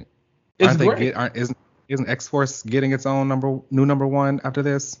standpoint, isn't X-Force getting its own new number one after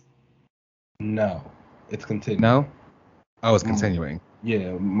this? No, it's continuing. No? Oh, it's continuing.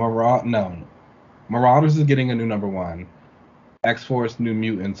 Yeah, Marauders is getting a new number one. X-Force New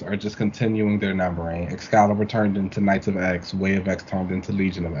Mutants are just continuing their numbering. Excalibur turned into Knights of X. Way of X turned into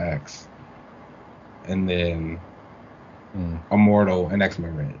Legion of X. And then Immortal and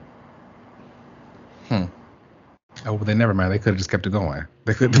X-Men Red. Oh, well, never mind. They could have just kept it going.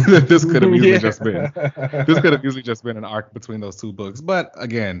 This could have easily just been an arc between those two books. But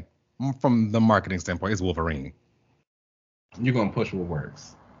again, from the marketing standpoint, it's Wolverine. You're gonna push what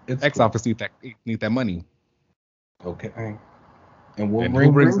works. X-Office need that money. Okay. And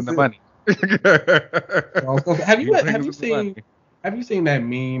Wolverine brings in the money. Have you seen that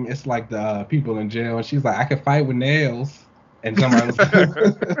meme? It's like the people in jail, and she's like, "I can fight with nails," and somebody was like,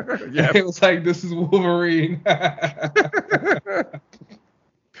 it was like, "This is Wolverine." It's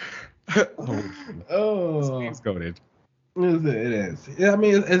goated. It is. Yeah, I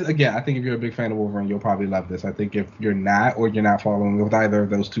mean, again, I think if you're a big fan of Wolverine, you'll probably love this. I think if you're not, or you're not following with either of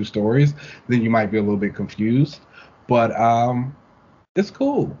those two stories, then you might be a little bit confused. But it's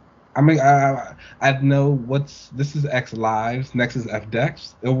cool. I mean, I know this is X Lives, next is F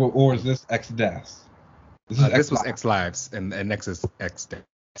Deaths, or is this X Deaths? This was X Lives, and next is X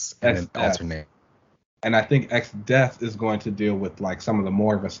Deaths, and then alternate. And I think X Death is going to deal with like some of the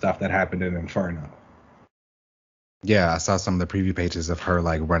more of the stuff that happened in Inferno. Yeah, I saw some of the preview pages of her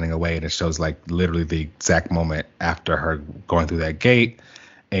like running away, and it shows like literally the exact moment after her going through that gate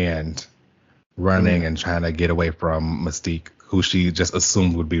and running and trying to get away from Mystique, who she just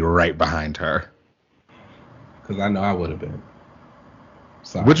assumed would be right behind her. Because I know I would have been.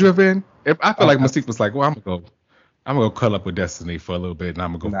 Sorry. Would you have been? I feel like Mystique was like, well, I'm gonna go cuddle up with Destiny for a little bit, and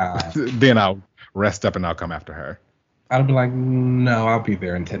I'm gonna go. Then I'll rest up and I'll come after her. I'd be like, no, I'll be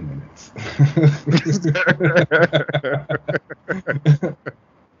there in 10 minutes.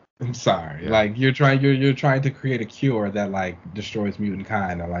 I'm sorry. Yeah. Like you're trying to create a cure that like destroys mutant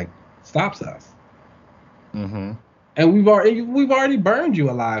kind or like stops us. Mm-hmm. And we've already burned you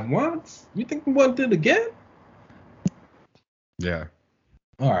alive once. You think we want to do it again? Yeah.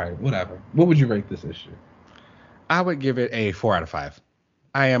 All right, whatever. What would you rate this issue? I would give it a 4 out of 5.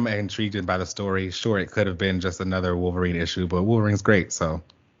 I am intrigued by the story. Sure, it could have been just another Wolverine issue, but Wolverine's great, so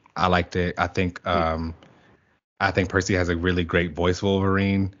I liked it. I think Percy has a really great voice for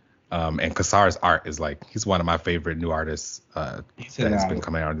Wolverine, and Kassar's art is like, he's one of my favorite new artists that has been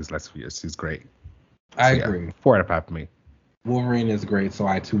coming out in these last few years. He's great. I agree. 4 out of 5 for me. Wolverine is great, so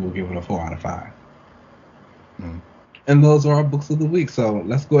I too will give it a 4 out of 5. And those are our books of the week. So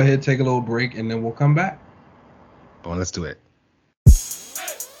let's go ahead and take a little break, and then we'll come back. Well, let's do it.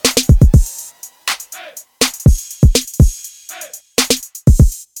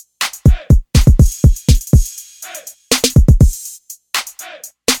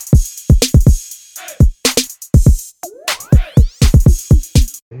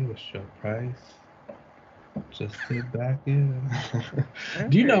 Your price. Just sit back in.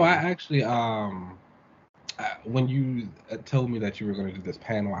 Do you know I actually when you told me that you were going to do this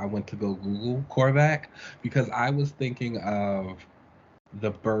panel, I went to go Google Korvac because I was thinking of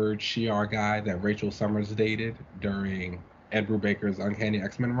the Bird Shi'ar guy that Rachel Summers dated during Ed Brubaker's Uncanny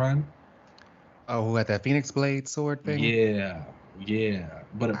X-Men run. Oh, who had that Phoenix Blade sword thing? Yeah.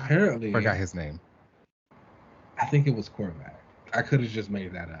 But apparently I forgot his name. I think it was Korvac. I could have just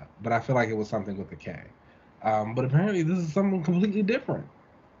made that up, but I feel like it was something with a K. But apparently this is something completely different.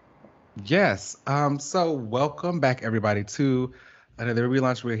 Yes. So welcome back, everybody, to another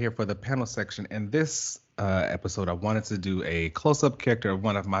relaunch. We're here for the panel section. And this episode, I wanted to do a close-up character of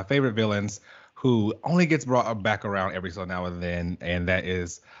one of my favorite villains who only gets brought back around every so now and then, and that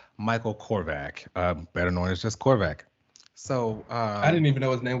is Michael Korvac, better known as just Korvac. So I didn't even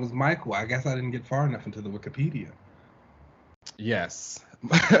know his name was Michael. I guess I didn't get far enough into the Wikipedia. Yes.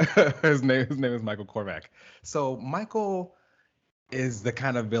 his name is Michael Korvac. So Michael is the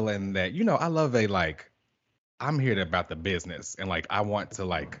kind of villain that, I love I'm here about the business and like I want to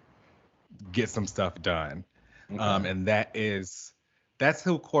like get some stuff done. Okay. And that's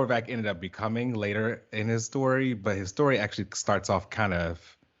who Korvac ended up becoming later in his story, but his story actually starts off kind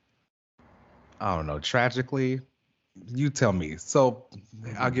of, I don't know, tragically. You tell me. So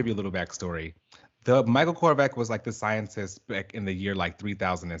I'll give you a little backstory. The Michael Korvac was like the scientist back in the year like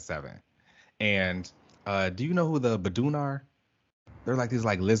 3007. And do you know who the Badoon are? They're like these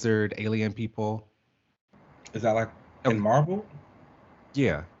like lizard alien people. Is that like Oh, in Marvel?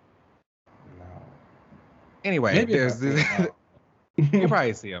 yeah. No. Anyway, Maybe if I there's see this, it. you No.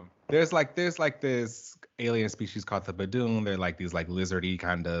 probably see them. There's like this alien species called the Badoon. They're like these like lizardy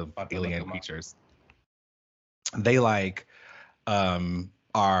kind of About to look alien them up. creatures. They like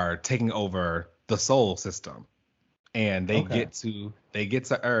are taking over the soul system, and Okay. they get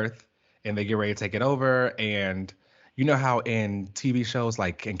to Earth, and they get ready to take it over. And you know how in TV shows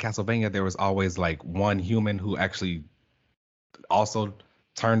like in Castlevania there was always like one human who actually also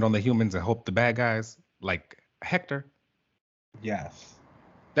turned on the humans and helped the bad guys, like Hector. Yes.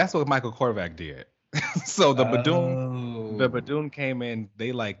 That's what Michael Korvac did. So the Oh. Badoon came in,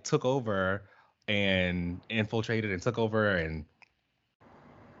 they like took over and infiltrated and took over, and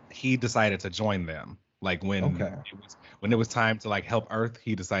he decided to join them. Like Okay. when it was time to like help Earth,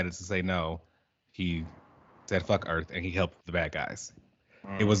 he decided to say no. He said fuck Earth and he helped the bad guys.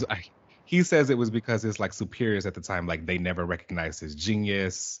 It Mm. was he says it was because his like superiors at the time, like they never recognized his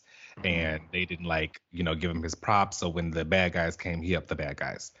genius Mhm. and they didn't like, give him his props. So when the bad guys came, he helped the bad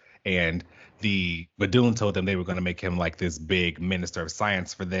guys. And the Badoon told them they were going to make him like this big minister of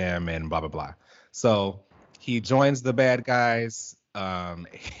science for them and blah blah blah. So he joins the bad guys.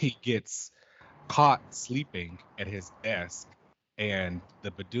 He gets caught sleeping at his desk, and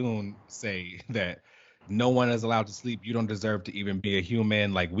the Badoon say that no one is allowed to sleep. You don't deserve to even be a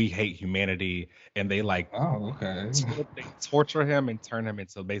human. Like we hate humanity, and they like Oh, okay. they torture him and turn him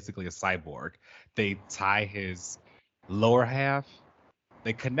into basically a cyborg. They tie his lower half.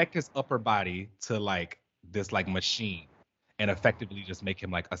 They connect his upper body to like this like machine, and effectively just make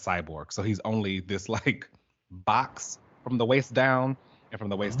him like a cyborg. So he's only this like box from the waist down, and from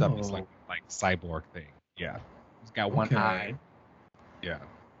the waist up, it's Oh, like cyborg thing. Yeah, he's got one eye. okay. Yeah,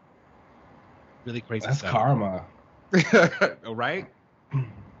 really crazy That's stuff. karma. Right?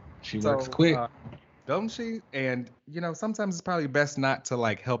 She works So, quick. don't she? And sometimes it's probably best not to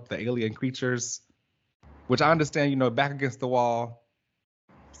like help the alien creatures, which I understand. Back against the wall,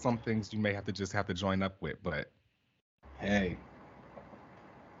 some things you may have to join up with, but Hey,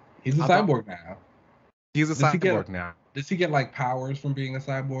 he's a although cyborg now. he's a Does he get cyborg now. does he get like powers from being a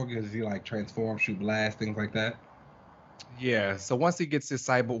cyborg? Does he like transform, shoot blast, things like that? Yeah, so once he gets his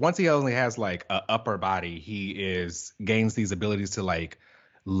cyborg, once he only has like a upper body, he is gains these abilities to like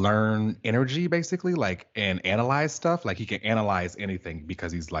learn energy basically, like and analyze stuff. Like he can analyze anything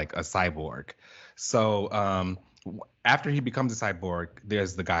because he's like a cyborg. So after he becomes a cyborg,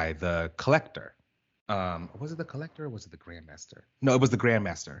 there's the guy, the collector. Was it the collector or was it the grandmaster? No, it was the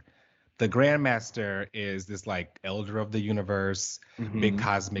grandmaster. The grandmaster is this like elder of the universe, big Mm-hmm.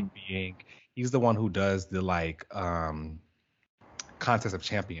 cosmic being. He's the one who does the like contest of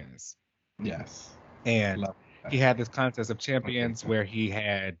champions. Yes. And Love he that. had this contest of Okay. champions where he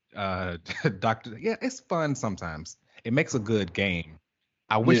had Dr. Yeah, it's fun sometimes. It makes a good game.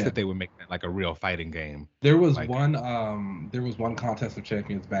 I wish Yeah. that they would make that like a real fighting game. Like, There was one contest of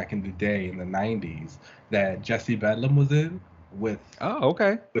champions back in the day in the 90s that Jesse Bedlam was in with oh,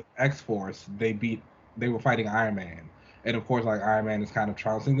 okay. with X Force. They were fighting Iron Man. And of course like Iron Man is kind of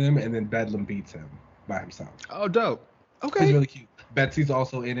trouncing them and then Bedlam beats him by himself. Oh, dope. It's Okay. really cute. Betsy's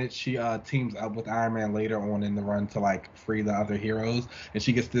also in it. She teams up with Iron Man later on in the run to like free the other heroes, and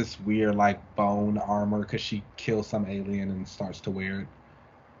she gets this weird like bone armor because she kills some alien and starts to wear it.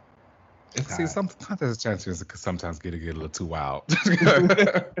 It's See, hot. some contest of champions can sometimes get a little too wild.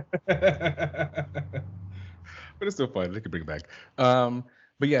 But it's still fun. They can bring it back.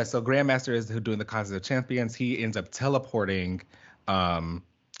 But yeah, so Grandmaster is who doing the contest of champions. He ends up teleporting um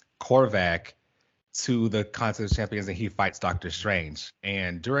Korvac to the Contest of Champions and he fights Doctor Strange.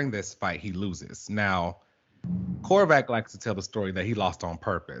 And during this fight, he loses. Now, Korvac likes to tell the story that he lost on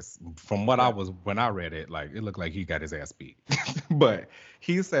purpose. From what I Yeah. was when I read it, like it looked like he got his ass beat. But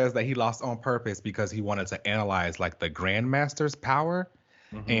he says that he lost on purpose because he wanted to analyze like the Grandmaster's power.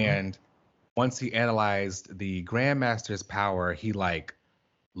 Hmm. And once he analyzed the Grandmaster's power, he like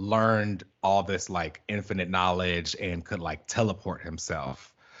learned all this like infinite knowledge and could like teleport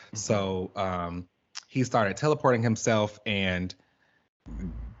himself. Hmm. So he started teleporting himself and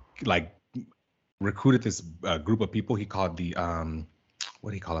like recruited this group of people he called the what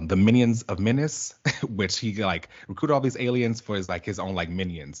do you call them? The Minions of Menace, which he like recruited all these aliens for his own like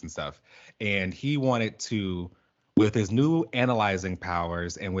minions and stuff. And he wanted to, with his new analyzing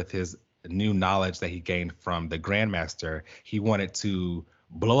powers and with his new knowledge that he gained from the Grandmaster, he wanted to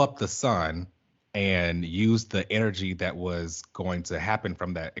blow up the sun and use the energy that was going to happen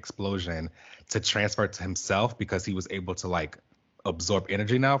from that explosion to transfer to himself because he was able to like absorb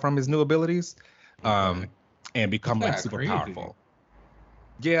energy now from his new abilities, Okay. and become like That's super crazy. powerful.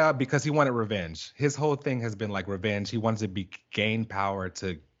 Yeah, because he wanted revenge. His whole thing has been like revenge. He wanted to gain power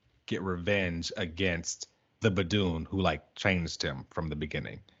to get revenge against the Badoon who like changed him from the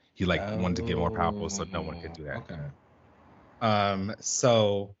beginning. He like wanted to get more powerful so no one could do that. Okay.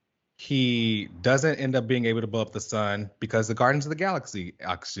 So he doesn't end up being able to blow up the sun because the Guardians of the Galaxy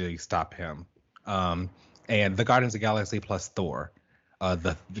actually stop him. And the Guardians of the Galaxy plus Thor.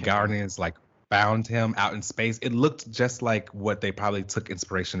 The Guardians like found him out in space. It looked just like what they probably took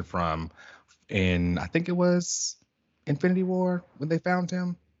inspiration from in, I think it was Infinity War when they found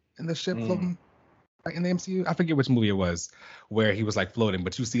him in the ship floating like in the MCU. I forget which movie it was where he was like floating,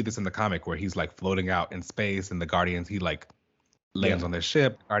 but you see this in the comic where he's like floating out in space and the Guardians, he like lands on their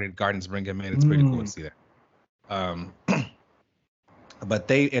ship. Guardians bring him in. It's pretty cool to see that. But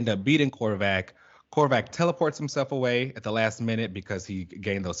they end up beating Korvac. Korvac teleports himself away at the last minute because he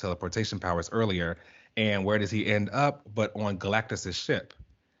gained those teleportation powers earlier. And where does he end up? But on Galactus' ship.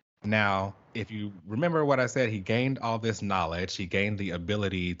 Now, if you remember what I said, he gained all this knowledge. He gained the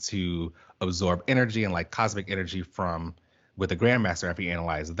ability to absorb energy and like cosmic energy from with the Grandmaster after he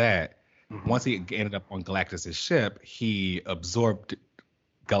analyzed that. Once he ended up on Galactus' ship, he absorbed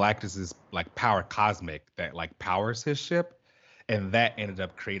Galactus's like power cosmic that like powers his ship. And that ended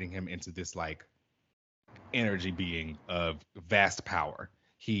up creating him into this like energy being of vast power.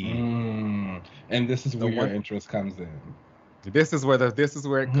 And this is where your interest comes in. This is where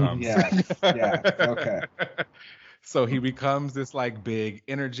it comes. Yes. Okay. So he becomes this like big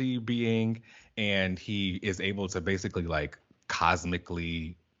energy being, and he is able to basically like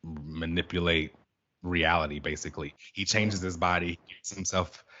cosmically manipulate reality. Basically, he changes his body, gives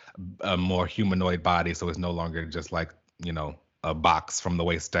himself a more humanoid body, so it's no longer just like a box from the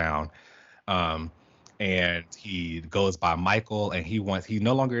waist down. And he goes by Michael, and he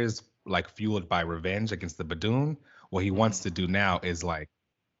no longer is like fueled by revenge against the Badoon. What he wants to do now is like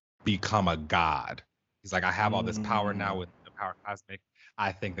become a god. He's like, I have all this power now with the power cosmic.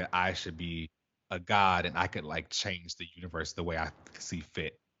 I think that I should be a god and I could like change the universe the way I see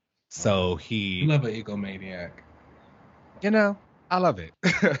fit. So You love an egomaniac. I love it.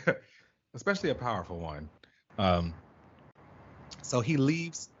 Especially a powerful one. So he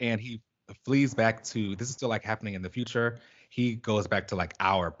leaves and he flees back to, this is still like happening in the future. He goes back to like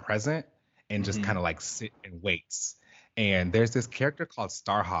our present and just kind of like sit and waits. And there's this character called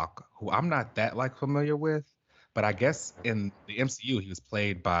Starhawk who I'm not that like familiar with, but I guess in the MCU he was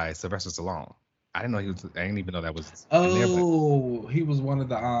played by Sylvester Stallone. I didn't even know that was. He was one of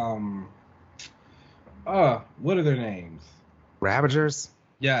the what are their names? Ravagers?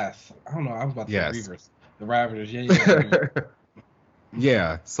 Yes. I don't know. I was about to say Reavers. The Ravagers. Yeah.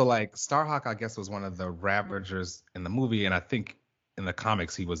 Yeah. So like Starhawk, I guess, was one of the Ravagers in the movie, and I think in the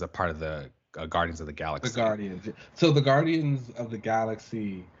comics he was a part of the Guardians of the Galaxy. The Guardians. So the Guardians of the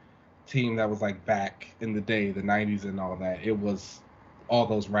Galaxy team that was like back in the day, the 90s and all that, it was all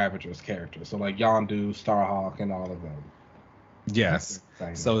those Ravagers characters. So like Yondu, Starhawk, and all of them. Yes.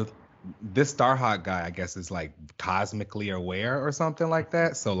 So this Starhawk guy, I guess, is like cosmically aware or something like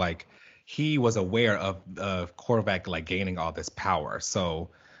that. So like he was aware of Korvac like gaining all this power.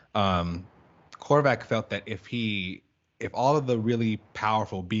 So Korvac felt that if all of the really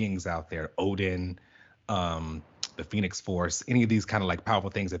powerful beings out there, Odin, the Phoenix Force, any of these kind of like powerful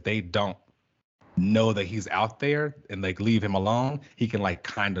things, if they don't know that he's out there and like leave him alone, he can like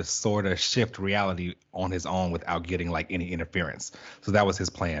kind of sort of shift reality on his own without getting like any interference. So that was his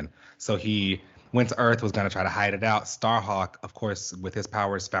plan. So he went to Earth, was going to try to hide it out. Starhawk, of course, with his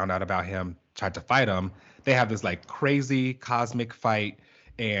powers, found out about him, tried to fight him. They have this like crazy cosmic fight,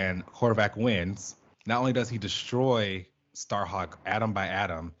 and Korvac wins. Not only does he destroy Starhawk atom by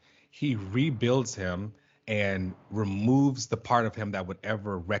atom, he rebuilds him and removes the part of him that would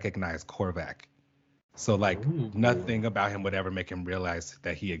ever recognize Korvac. So like nothing about him would ever make him realize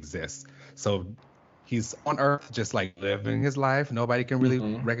that he exists. So he's on Earth just like living his life. Nobody can really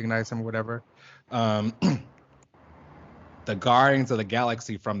recognize him or whatever. The Guardians of the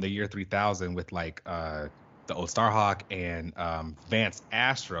Galaxy from the year 3000 with like the old Starhawk and Vance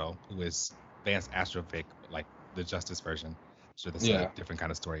Astro, who is Vance Astrovic, like the Justice version. So that's a different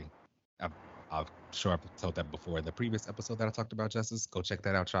kind of story. I'm sure I've told that before in the previous episode that I talked about Justice. Go check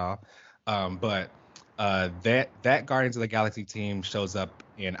that out, y'all. But that Guardians of the Galaxy team shows up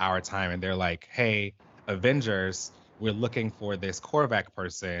in our time, and they're like, "Hey, Avengers, we're looking for this Korvac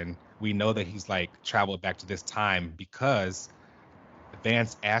person. We know that he's like traveled back to this time because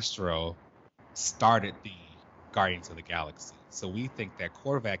Vance Astro started the Guardians of the Galaxy. So we think that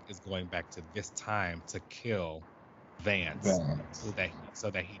Korvac is going back to this time to kill Vance, so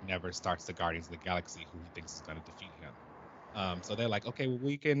that he never starts the Guardians of the Galaxy, who he thinks is going to defeat him. So they're like, okay, well,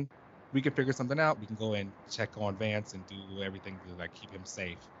 we can figure something out. We can go and check on Vance and do everything to like keep him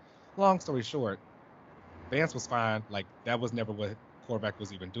safe. Long story short, Vance was fine. Like that was never what Korvac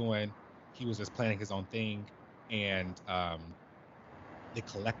was even doing. He was just planning his own thing, and the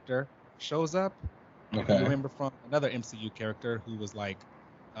Collector shows up. If you remember from another MCU character who was like,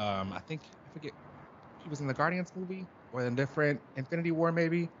 I forget, he was in the Guardians movie or in a different Infinity War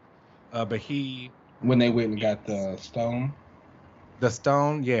maybe. But he when they went and got the stone. The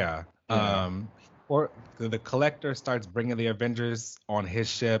stone, yeah. Or the Collector starts bringing the Avengers on his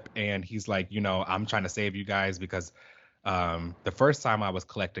ship, and he's like, I'm trying to save you guys because the first time I was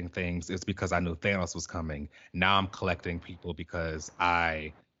collecting things is because I knew Thanos was coming. Now I'm collecting people because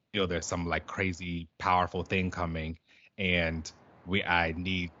I feel there's some like crazy powerful thing coming, and I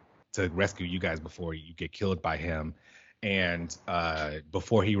need to rescue you guys before you get killed by him. And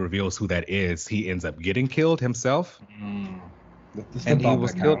before he reveals who that is, he ends up getting killed himself. And he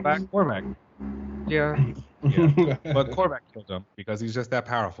was killed by Korvac. Yeah. But Korvac killed him because he's just that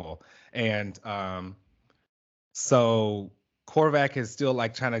powerful. And so Korvac is still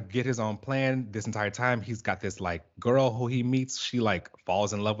like trying to get his own plan this entire time. He's got this like girl who he meets. She like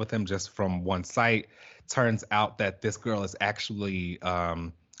falls in love with him just from one sight. Turns out that this girl is actually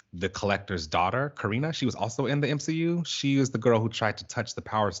the Collector's daughter, Karina. She was also in the MCU. She is the girl who tried to touch the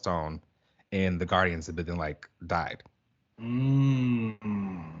Power Stone in the Guardians, but then like died. In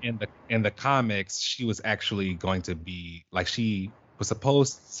the comics, she was actually going to be like, she was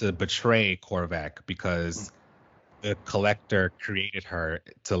supposed to betray Korvac because the Collector created her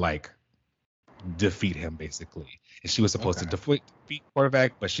to like defeat him basically, and she was supposed to defeat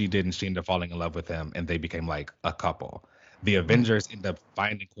Korvac, but she didn't. She ended up falling in love with him, and they became like a couple. The Avengers end up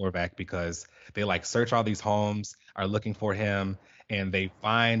finding Korvac because they like search all these homes, are looking for him, and they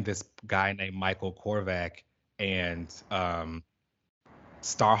find this guy named Michael Korvac, and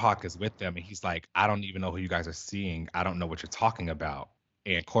Starhawk is with them, and he's like, I don't even know who you guys are seeing. I don't know what you're talking about.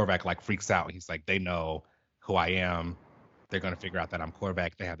 And Korvac like freaks out. He's like, they know who I am. They're gonna figure out that I'm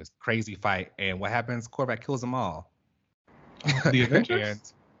Korvac. They have this crazy fight, and what happens? Korvac kills them all. The Avengers? And,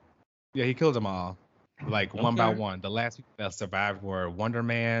 yeah, he killed them all, like one by one. The last people that survived were Wonder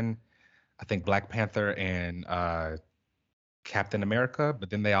Man, I think Black Panther, and Captain America. But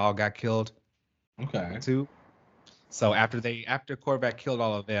then they all got killed. Too. So after Korvac killed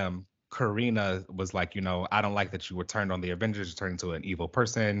all of them, Karina was like, I don't like that you were turned on the Avengers, you turned into an evil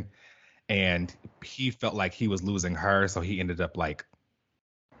person. And he felt like he was losing her, so he ended up like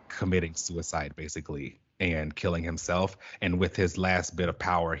committing suicide basically and killing himself. And with his last bit of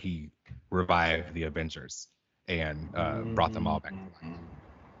power, he revived the Avengers and brought them all back to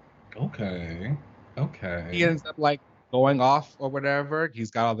life. Okay. He ends up like going off or whatever.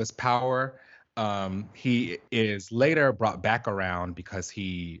 He's got all this power. He is later brought back around because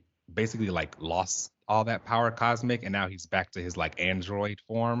he basically like lost all that power cosmic, and now he's back to his like android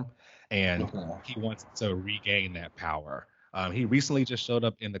form. And he wants to regain that power. He recently just showed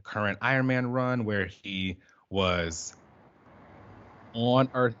up in the current Iron Man run where he was on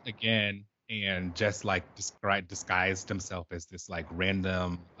Earth again and just like disguised himself as this like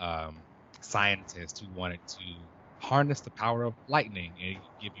random scientist who wanted to harness the power of lightning and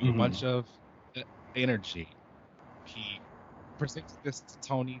give you a bunch of energy. He presented this to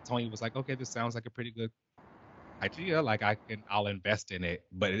Tony. Tony was like, okay, this sounds like a pretty good idea, like I'll invest in it.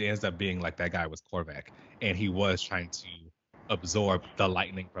 But it ends up being like that guy was Korvac, and he was trying to absorb the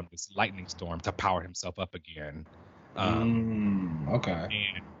lightning from this lightning storm to power himself up again. And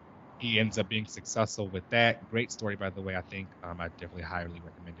he ends up being successful with that. Great story, by the way. I think I definitely highly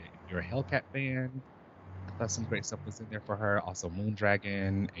recommend it. If you're a Hellcat fan, I thought some great stuff was in there for her. Also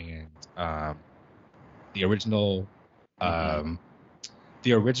Moondragon and the original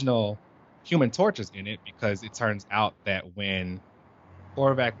Human Torch is in it, because it turns out that when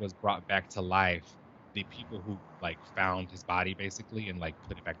Korvac was brought back to life, the people who like found his body basically and like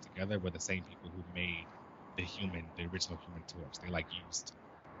put it back together were the same people who made the original Human Torch. They like used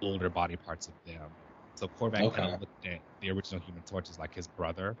older body parts of them. So Korvac kind of looked at the original Human Torch as like his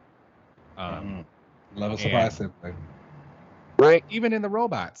brother. Love a surprise sibling. Right? Even in the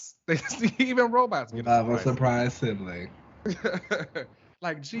robots, even robots get a Love a surprise. surprise sibling.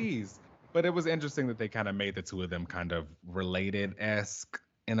 Like, geez. But it was interesting that they kind of made the two of them kind of related-esque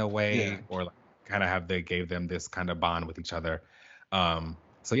in a Yeah. way, or like kind of have they gave them this kind of bond with each other.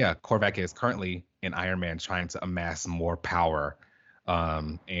 So yeah, Korvac is currently in Iron Man trying to amass more power,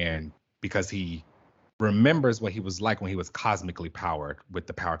 and because he remembers what he was like when he was cosmically powered with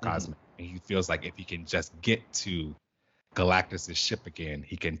the power cosmic, and he feels like if he can just get to Galactus's ship again,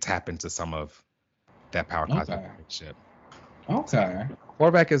 he can tap into some of that power cosmic ship. Okay.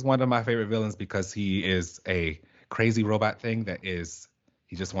 Korvac is one of my favorite villains because he is a crazy robot thing that is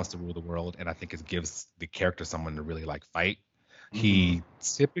he just wants to rule the world, and I think it gives the character someone to really like fight. He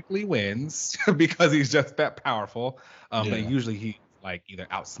typically wins because he's just that powerful, but usually he like either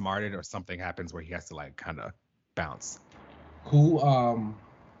outsmarted or something happens where he has to like kind of bounce.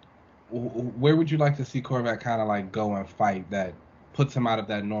 Where would you like to see Korvac kind of like go and fight that puts him out of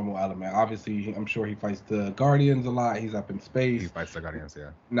that normal element? Obviously, I'm sure he fights the Guardians a lot. He's up in space. He fights the Guardians, yeah.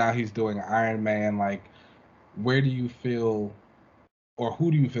 Now he's doing Iron Man. Like, where do you feel, or who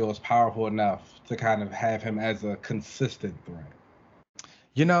do you feel is powerful enough to kind of have him as a consistent threat?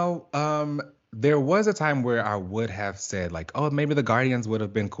 You know, there was a time where I would have said like, oh, maybe the Guardians would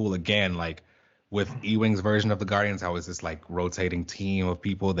have been cool again, like with Ewing's version of the Guardians, how it's this like rotating team of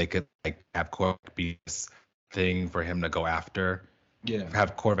people. They could like have Korvac be this thing for him to go after. Yeah.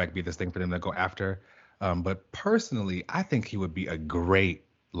 Have Korvac be this thing for them to go after. But personally, I think he would be a great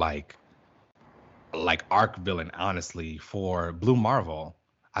like arc villain, honestly, for Blue Marvel.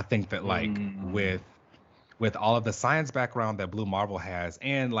 I think that like with all of the science background that Blue Marvel has,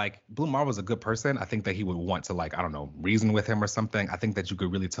 and like Blue Marvel's a good person, I think that he would want to like, I don't know, reason with him or something. I think that you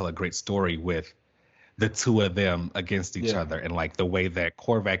could really tell a great story with the two of them against each other, and like the way that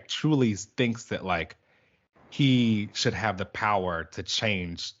Korvac truly thinks that like he should have the power to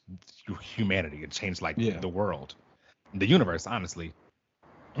change humanity and change like the world, the universe, honestly.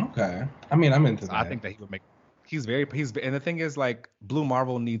 Okay. I mean, I'm into that. I think that he would make. He's and the thing is like Blue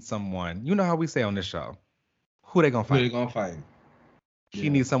Marvel needs someone. You know how we say on this show, who they gonna fight? Who they gonna fight? He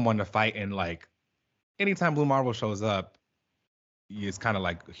needs someone to fight, and like anytime Blue Marvel shows up, it's kind of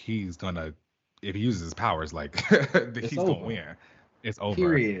like he's gonna, if he uses his powers, like he's gonna win. It's over.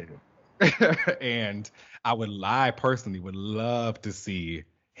 Period. And I personally would love to see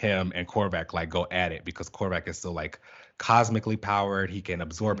him and Korvac like go at it, because Korvac is still like cosmically powered. He can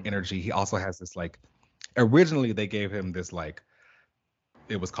absorb energy. He also has this like, originally they gave him this like,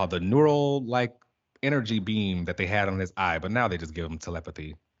 it was called the neural like energy beam that they had on his eye, but now they just give him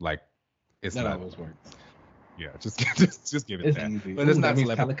telepathy. Like it's that not always works. Yeah, just give it it's that. Easy. But it's not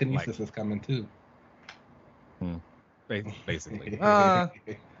that telekinesis is coming too. Basically.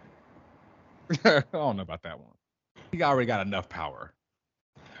 I don't know about that one. He already got enough power.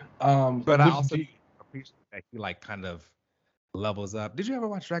 But I also appreciate that he like kind of levels up. Did you ever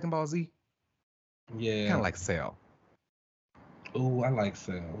watch Dragon Ball Z? Yeah. Kind of like Cell. Oh, I like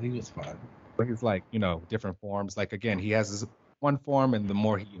Cell. He was fun. But he's like, different forms. Like again, he has this one form, and the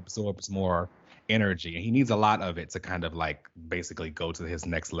more he absorbs more energy, and he needs a lot of it to kind of like basically go to his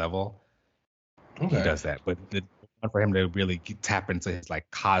next level. Okay. He does that. But the one for him to really tap into his like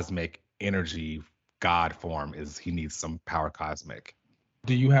cosmic energy god form is he needs some power cosmic.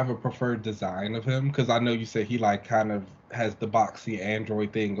 Do you have a preferred design of him? Because I know you said he like kind of has the boxy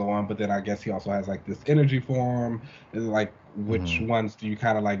android thing going, but then I guess he also has like this energy form. Is like which ones do you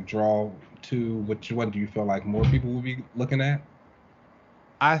kind of like draw to? Which one do you feel like more people will be looking at?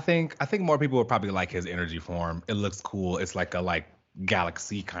 I think more people would probably like his energy form. It looks cool. It's like a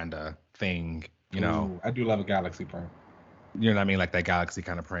galaxy kind of thing, Ooh, I do love a galaxy print. You know what I mean? Like that galaxy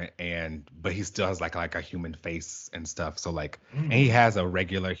kind of print, but he still has like a human face and stuff. So and he has a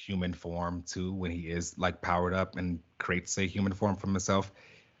regular human form too when he is like powered up and creates a human form from himself.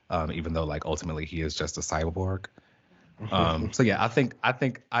 Even though like ultimately he is just a cyborg. So yeah, I think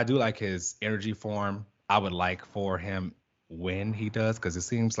I do like his energy form. I would like for him when he does, because it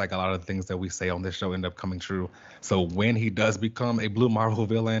seems like a lot of the things that we say on this show end up coming true. So when he does become a Blue Marvel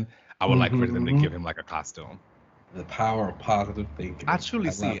villain, I would like for them to give him like a costume. The power of positive thinking. I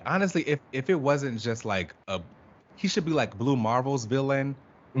truly see it. Honestly, if it wasn't just like he should be like Blue Marvel's villain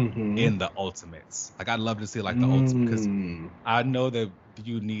in the Ultimates. Like I'd love to see like the Ultimate, because I know that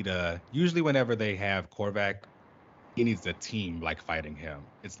you need usually whenever they have Korvac, he needs a team like fighting him.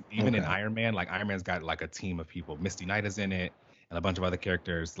 It's even in Iron Man, like Iron Man's got like a team of people. Misty Knight is in it, and a bunch of other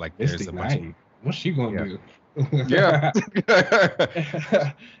characters. Like there's a bunch of, what's she gonna do? Yeah.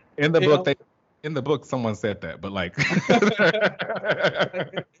 In the book, In the book, someone said that, but like,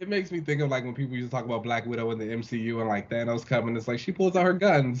 It makes me think of like when people used to talk about Black Widow in the MCU and like Thanos coming, it's like she pulls out her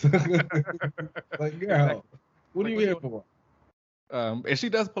guns. Like, girl, exactly. what are Like, you what here you? for? And she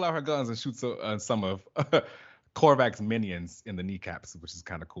does pull out her guns and shoots some of Korvac's minions in the kneecaps, which is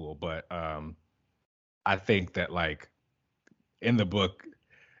kind of cool. But I think that like in the book,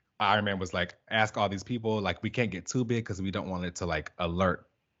 Iron Man was like, ask all these people, like we can't get too big because we don't want it to like alert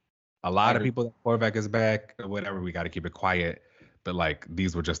a lot of people that Korvac is back or whatever. We got to keep it quiet. But like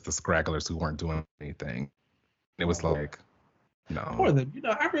these were just the scragglers who weren't doing anything. It was like, no. Poor them. You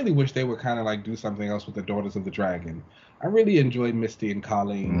know, I really wish they would kind of like do something else with the Daughters of the Dragon. I really enjoyed Misty and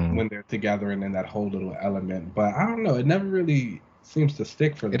Colleen when they're together and in that whole little element. But I don't know, it never really seems to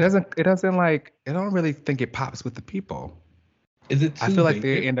stick for them. It doesn't like, I don't really think it pops with the people. Is it too I feel like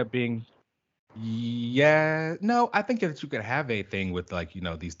they end up being, yeah, no, I think that you could have a thing with like, you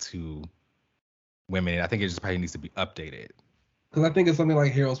know, these two women. I think it just probably needs to be updated. Because I think it's something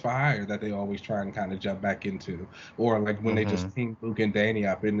like Heroes for Hire that they always try and kind of jump back into. Or like when they just team Luke and Danny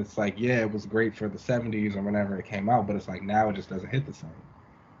up, and it's like, yeah, it was great for the 70s or whenever it came out, but it's like now it just doesn't hit the same.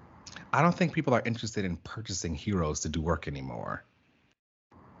 I don't think people are interested in purchasing heroes to do work anymore.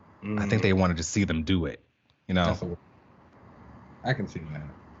 I think they wanted to see them do it, you know? I can see that.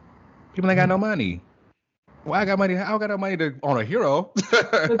 People ain't got no money. Well, I got money. I don't got no money to own a hero.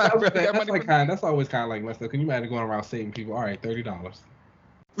 That's always kind of like messed up. Can you imagine going around saving people? All right, $30.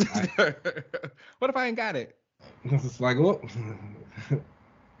 What if I ain't got it? It's like, well,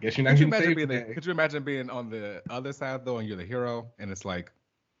 guess you're not getting saved. Could you imagine being on the other side though, and you're the hero, and it's like,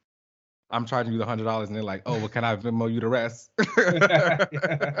 I'm charging you the $100, and they're like, oh, well, can I Venmo you the rest?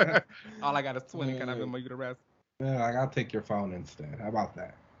 All I got is 20. Can I Venmo you the rest? Yeah, like, I'll take your phone instead. How about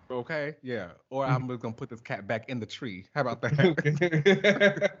that? Okay, yeah. Or I'm just gonna put this cat back in the tree. How about that?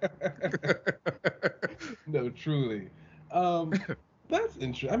 No, truly. That's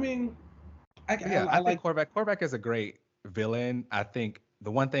interesting. I mean, I think Korvac. Korvac is a great villain. I think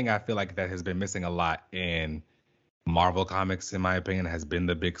the one thing I feel like that has been missing a lot in Marvel comics, in my opinion, has been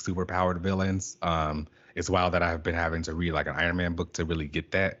the big superpowered villains. It's wild that I've been having to read like an Iron Man book to really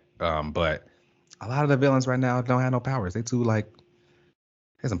get that. But a lot of the villains right now don't have no powers. They too like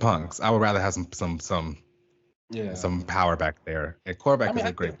some punks. I would rather have some power back there. And Korvac is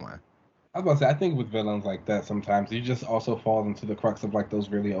a great one. I was about to say, I think with villains like that, sometimes you just also fall into the crux of like those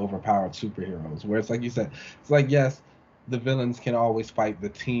really overpowered superheroes, where it's like you said, it's like, yes, the villains can always fight the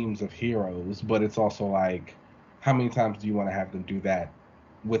teams of heroes, but it's also like, how many times do you want to have them do that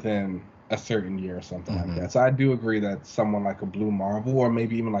within a certain year or something like that? So I do agree that someone like a Blue Marvel or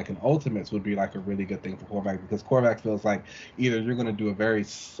maybe even like an Ultimates would be like a really good thing for Korvac, because Korvac feels like either you're going to do a very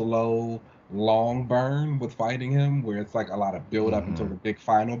slow, long burn with fighting him, where it's like a lot of build up until the big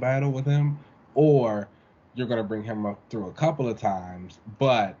final battle with him, or you're going to bring him up through a couple of times,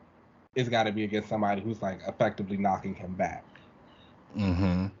 but it's got to be against somebody who's like effectively knocking him back.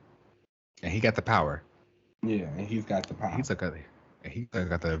 And he got the power. Yeah, and he's got the power. He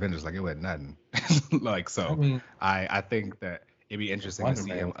got the Avengers like it wasn't nothing. Like, so I mean, I think that it'd be interesting to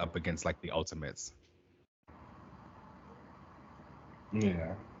see him up against like the Ultimates.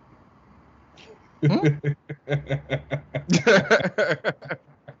 Yeah. I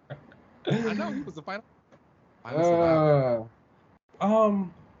know he was the final.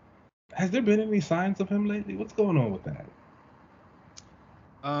 Has there been any signs of him lately? What's going on with that?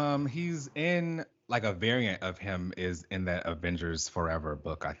 He's in like a variant of him is in that Avengers Forever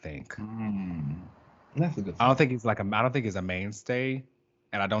book, I think. That's a good sign. I don't think he's a mainstay,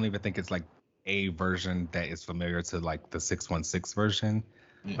 and I don't even think it's like a version that is familiar to like the 616 version.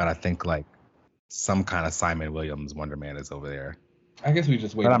 Yeah. But I think like some kind of Simon Williams Wonder Man is over there. I guess we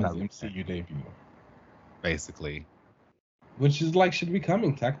just wait on his MCU debut. Basically. Which is like should be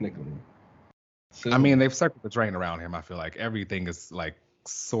coming technically. So, I mean, they've circled the drain around him. I feel like everything is like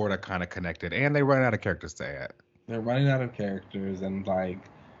sort of kind of connected, and they run out of characters to add. They're running out of characters, and like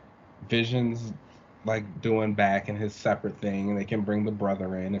Vision's like doing back in his separate thing, and they can bring the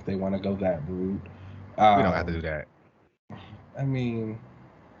brother in if they want to go that route. We don't have to do that. I mean,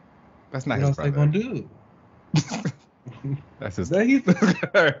 that's not his brother. What else they gonna do? That's his. That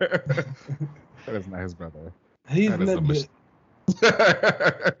is not his brother. He's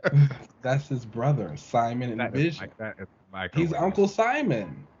that's his brother, Simon and Vision. He's Uncle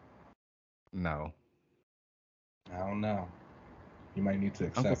Simon. No. I don't know. You might need to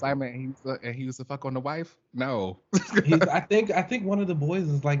accept Uncle Simon, he used to fuck on the wife? No. I think one of the boys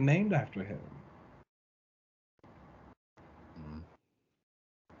is like named after him.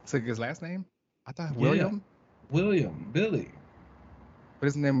 Took his last name? I thought William. William, Billy. But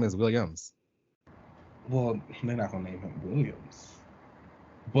his name is Williams. well, they're not gonna name him Williams.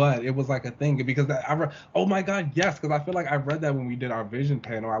 But it was like a thing because I read, oh my God, yes, because I feel like I read that when we did our Vision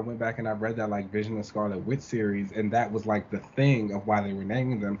panel. I went back and I read that like Vision and Scarlet Witch series, and that was like the thing of why they were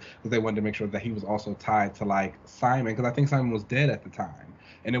naming them, because they wanted to make sure that he was also tied to like Simon, because I think Simon was dead at the time,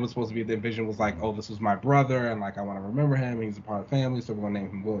 and it was supposed to be the Vision was like, oh, this was my brother, and like I want to remember him, he's a part of the family, so we're gonna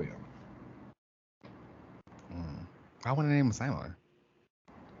name him William. I want to name him Simon.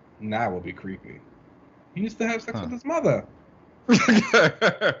 That would be creepy. He used to have sex with his mother.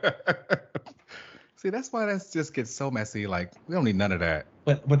 See, that's why that just gets so messy. Like, we don't need none of that.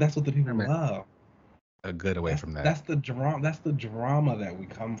 But that's what the people love. A good away from that. That's the drama. That's the drama that we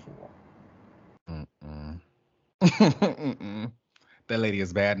come for. That lady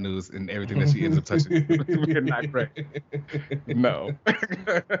is bad news in everything that she ends up touching. We're not great. No.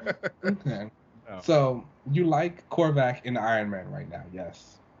 Okay. No. So you like Korvac in Iron Man right now?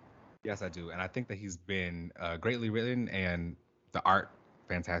 Yes. Yes, I do, and I think that he's been greatly written, and the art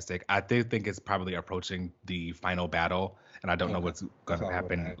fantastic. I do think it's probably approaching the final battle, and I don't know what's going to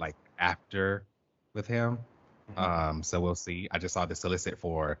happen like after with him. So we'll see. I just saw the solicit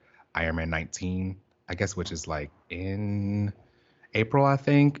for Iron Man 19, I guess, which is like in April, I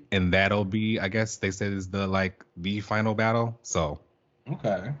think, and that'll be, I guess they said, is the final battle. So.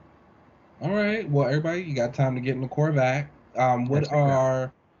 Okay. All right. Well, everybody, you got time to get into Korvac.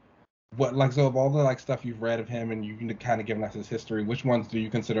 So of all the like stuff you've read of him and you can kind of given us his history, which ones do you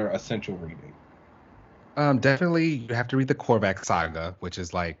consider essential reading? Definitely you have to read the Korvac saga, which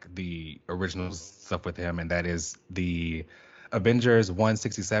is like the original stuff with him, and that is the Avengers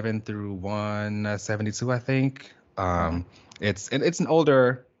 167 through 172, I think. It's an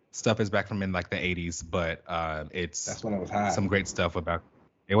older stuff, is back from in like the 80s, but that's when it was hot. Some great stuff about.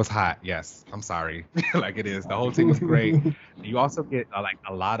 It was hot, yes. I'm sorry. Like it is. The whole team was great. You also get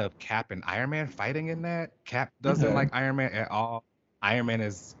a lot of Cap and Iron Man fighting in that. Cap doesn't like Iron Man at all. Iron Man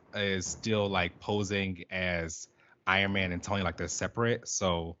is still like posing as Iron Man and Tony, like they're separate.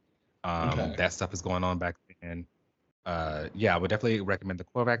 So that stuff is going on back then. Yeah, I would definitely recommend the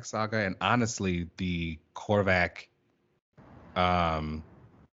Korvac saga, and honestly, the Korvac, the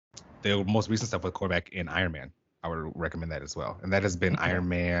most recent stuff with Korvac in Iron Man. I would recommend that as well. And that has been Iron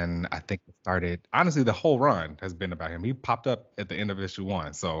Man. I think it started, honestly, the whole run has been about him. He popped up at the end of issue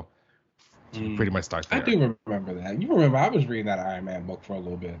 1. So pretty much starts there. I do remember that. You remember I was reading that Iron Man book for a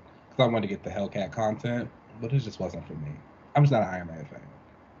little bit because I wanted to get the Hellcat content, but it just wasn't for me. I'm just not an Iron Man fan.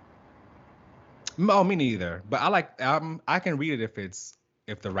 No, me neither. But I can read it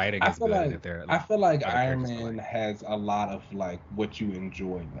if the writing is good. I feel like Iron Man has a lot of like what you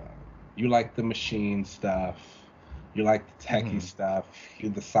enjoy though. You like the machine stuff. You like the techie stuff,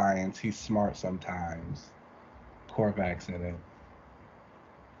 the science. He's smart sometimes. Korvac's in it.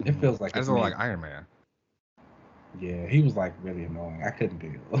 It feels like I just don't like Iron Man. Yeah, he was like really annoying. I couldn't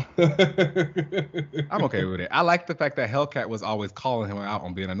deal. I'm okay with it. I like the fact that Hellcat was always calling him out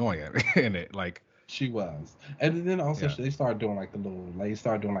on being annoying in it. Like she was, and then also they started doing like they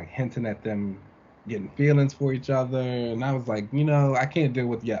started doing like hinting at them getting feelings for each other, and I was like, I can't deal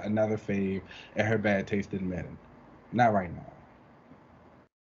with yet another fave and her bad taste in men. Not right now.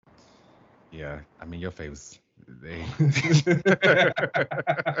 Yeah, I mean your faves, they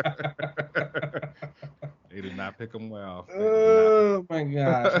did not pick them well. Oh my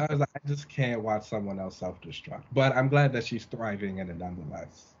gosh, I just can't watch someone else self-destruct. But I'm glad that she's thriving in it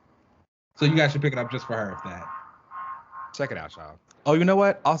nonetheless. So you guys should pick it up just for her, if that. Check it out, y'all. Oh, you know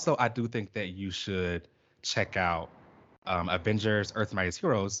what? Also, I do think that you should check out Avengers Earth's Mightiest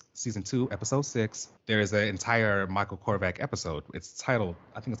Heroes Season 2, Episode 6. There is an entire Michael Korvac episode. It's titled,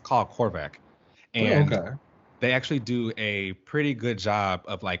 I think it's called Korvac. And they actually do a pretty good job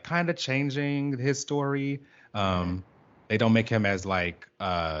of like kind of changing his story. They don't make him as like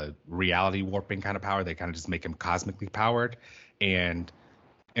reality warping kind of power. They kind of just make him cosmically powered. And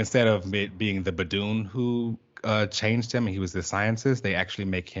instead of it being the Badoon who changed him and he was the scientist, they actually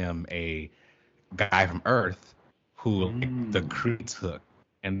make him a guy from Earth who the Kree took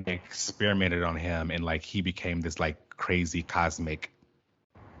and they experimented on him, and like he became this like crazy cosmic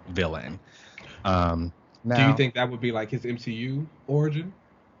villain. Now, do you think that would be like his MCU origin?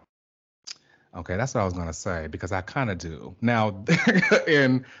 Okay, that's what I was gonna say, because I kind of do. Now,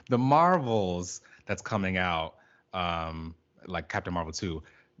 in the Marvels that's coming out, like Captain Marvel 2,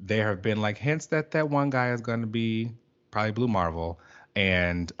 there have been like hints that one guy is gonna be probably Blue Marvel,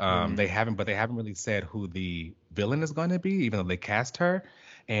 and they haven't really said who the villain is going to be, even though they cast her.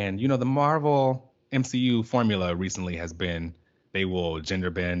 And the Marvel MCU formula recently has been they will gender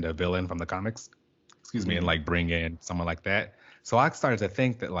bend a villain from the comics, and like bring in someone like that. So I started to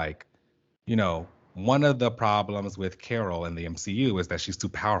think that like, one of the problems with Carol in the MCU is that she's too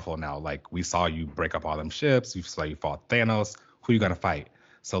powerful now. Like, we saw you break up all them ships. We saw you fought Thanos. Who are you gonna fight?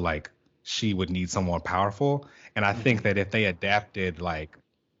 So like, she would need someone powerful. And I think that if they adapted like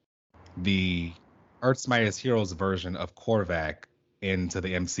the Earth's Mightiest Heroes version of Korvac into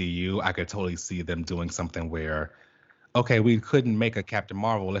the MCU, I could totally see them doing something where, okay, we couldn't make a Captain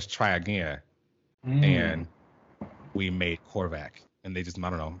Marvel. Let's try again. And we made Korvac, and they just, I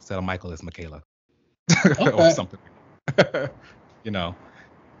don't know, instead of Michael, it's Michaela. Or something. You know.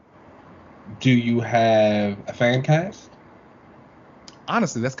 Do you have a fan cast?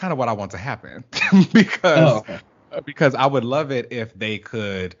 Honestly, that's kind of what I want to happen. because I would love it if they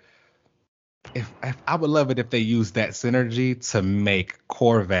could, if I would love it if they used that synergy to make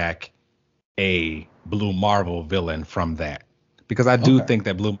Korvac a Blue Marvel villain from that. Because I do think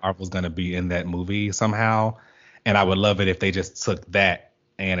that Blue Marvel's going to be in that movie somehow. And I would love it if they just took that,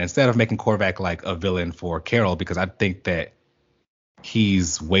 and instead of making Korvac like a villain for Carol, because I think that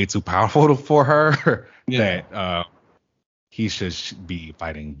he's way too powerful for her, that he should be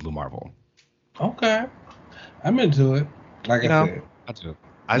fighting Blue Marvel. Okay. I'm into it. Like I said. I do.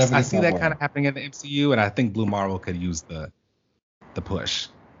 I see that kind of happening in the MCU, and I think Blue Marvel could use the push.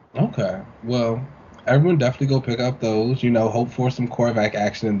 Okay. Well, everyone definitely go pick up those. Hope for some Korvac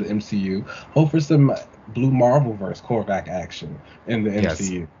action in the MCU. Hope for some Blue Marvel versus Korvac action in the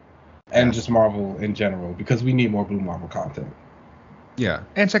MCU. And just Marvel in general, because we need more Blue Marvel content. Yeah.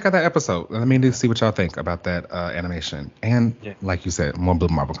 And check out that episode. Let me see what y'all think about that animation. And like you said, more Blue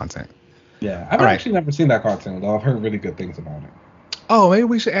Marvel content. Yeah. I've actually never seen that cartoon, though. I've heard really good things about it. Oh, maybe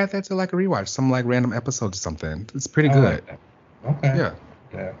we should add that to like a rewatch, some like random episodes or something. It's pretty good. Okay. Yeah.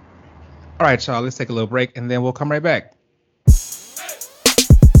 Yeah. All right, y'all. Let's take a little break, and then we'll come right back.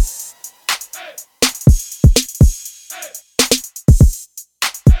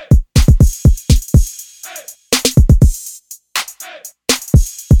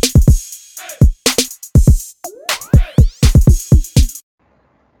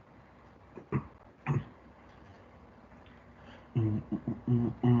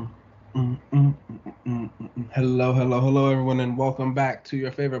 Hello, everyone, and welcome back to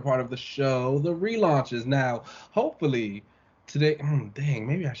your favorite part of the show, the relaunches. Now, hopefully, today,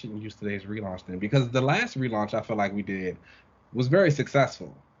 maybe I shouldn't use today's relaunch then, because the last relaunch I feel like we did was very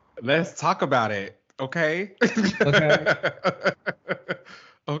successful. Let's talk about it, okay? Okay.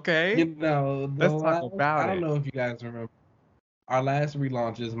 Okay. Let's talk about it. I don't know if you guys remember. Our last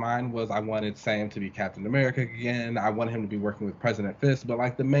relaunches, mine was I wanted Sam to be Captain America again. I wanted him to be working with President Fisk, but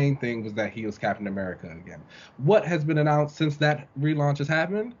like the main thing was that he was Captain America again. What has been announced since that relaunch has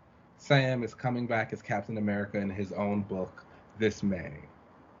happened? Sam is coming back as Captain America in his own book this May.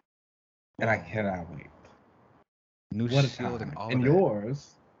 And I cannot wait. New shield and all of that. And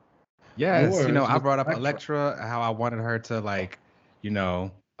yours? Yes, I brought up Elektra, how I wanted her to like,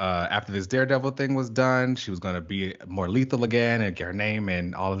 after this Daredevil thing was done, she was going to be more lethal again and get her name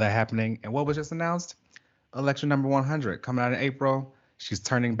and all of that happening. And what was just announced? Elektra number 100 coming out in April. She's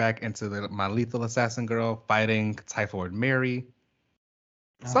turning back into my lethal assassin girl, fighting Typhoid Mary.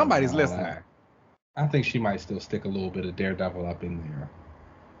 Somebody's listening. I think she might still stick a little bit of Daredevil up in there.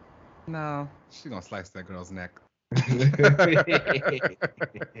 No, she's going to slice that girl's neck. Let's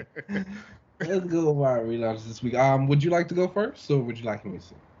go over our relaunches this week. Would you like to go first, or would you like me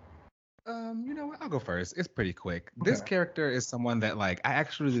to? You know what? I'll go first. It's pretty quick. Okay. This character is someone that like I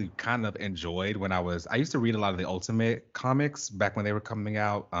actually kind of enjoyed when I used to read a lot of the Ultimate comics back when they were coming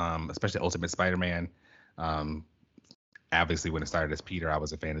out, especially Ultimate Spider-Man. Obviously when it started as Peter, I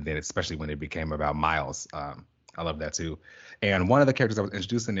was a fan of that, especially when it became about Miles. I love that too. And one of the characters I was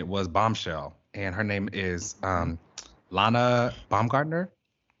introduced in it was Bombshell, and her name is Lana Baumgartner.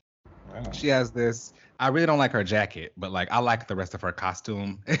 Wow. She has this. I really don't like her jacket, but like I like the rest of her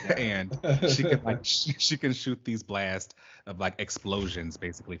costume, and she can like she can shoot these blasts of like explosions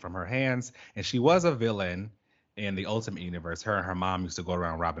basically from her hands. And she was a villain in the Ultimate Universe. Her and her mom used to go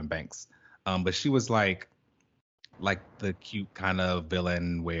around robbing banks, but she was like the cute kind of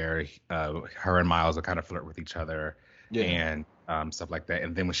villain where her and Miles would kind of flirt with each other and stuff like that.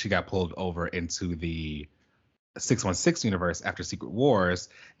 And then when she got pulled over into the 616 universe after Secret Wars,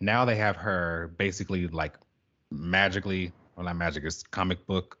 now they have her basically like magically, well not magic, it's comic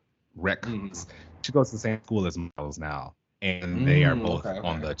book retcons. She goes to the same school as Miles now, and they are both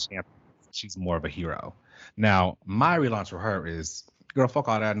on the champ. She's more of a hero. Now, my relaunch for her is, girl, fuck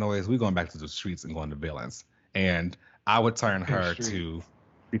all that noise. We're going back to the streets and going to villains. And I would turn her to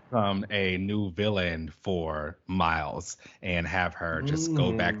become a new villain for Miles and have her just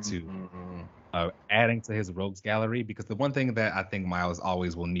go back to adding to his rogues gallery, because the one thing that I think Miles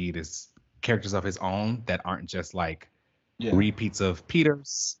always will need is characters of his own that aren't just like Yeah. repeats of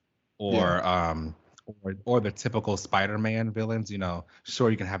Peters or Yeah. or the typical Spider-Man villains. You know,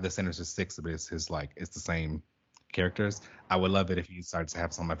 sure you can have the Sinister Six, but it's the same characters. I would love it if he started to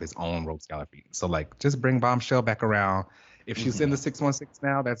have some of his own rogues gallery. So like just bring Bombshell back around. If she's in the 616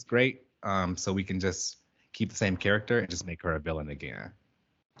 now, that's great. So we can just keep the same character and just make her a villain again.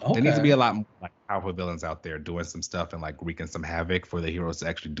 Okay. There needs to be a lot more like powerful villains out there doing some stuff and like wreaking some havoc for the heroes to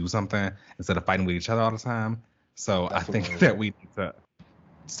actually do something instead of fighting with each other all the time. So I think that we need to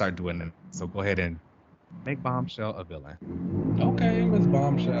start doing it. So go ahead and make Bombshell a villain. Okay, Miss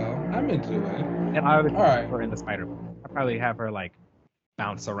Bombshell. I'm into it. And I would All right. have her in the Spider. I'd probably have her like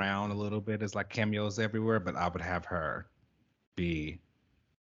bounce around a little bit as like cameos everywhere, but I would have her be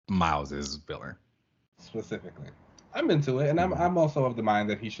Miles's villain. Specifically. I'm into it, and I'm also of the mind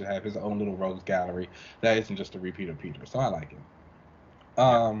that he should have his own little rogues gallery that isn't just a repeat of Peter. So I like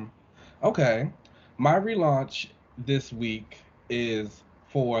it. Okay. My relaunch this week is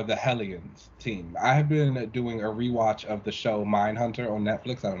for the Hellions team. I have been doing a rewatch of the show Mindhunter on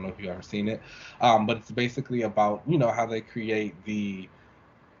Netflix. I don't know if you've ever seen it, but it's basically about how they create the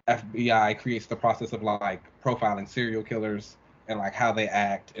FBI creates the process of like profiling serial killers and like how they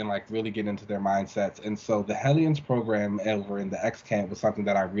act and like really get into their mindsets. And so the Hellions program over in the X camp was something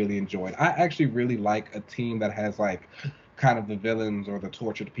that I really enjoyed. I actually really like a team that has like kind of the villains or the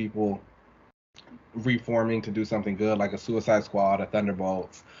tortured people reforming to do something good, like a Suicide Squad, a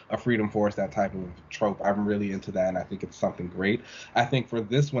Thunderbolts, a Freedom Force, that type of trope. I'm really into that, and I think it's something great. I think for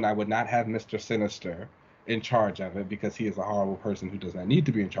this one, I would not have Mr. Sinister in charge of it because he is a horrible person who does not need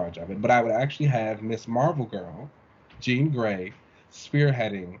to be in charge of it. But I would actually have Miss Marvel Girl, Jean Grey,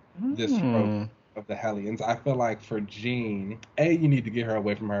 spearheading this trope of the Hellions. I feel like for Jean, you need to get her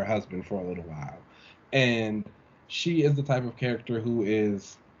away from her husband for a little while. And she is the type of character who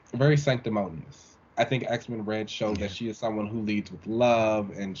is very sanctimonious. I think X-Men Red showed that she is someone who leads with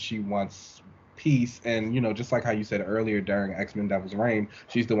love and she wants peace. And, just like how you said earlier during X-Men Devil's Reign,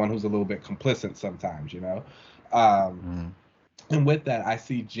 she's the one who's a little bit complicit sometimes, And with that, I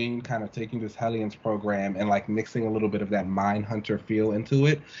see Jean kind of taking this Hellions program and like mixing a little bit of that Mindhunter feel into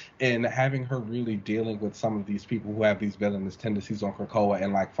it and having her really dealing with some of these people who have these villainous tendencies on Krakoa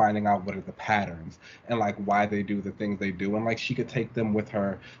and like finding out what are the patterns and like why they do the things they do. And like she could take them with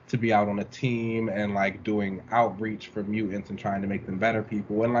her to be out on a team and like doing outreach for mutants and trying to make them better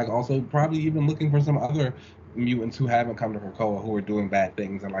people. And like also probably even looking for some other mutants who haven't come to Krakoa who are doing bad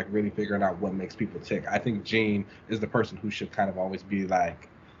things and like really figuring out what makes people tick. I think Jean is the person who should kind of always be like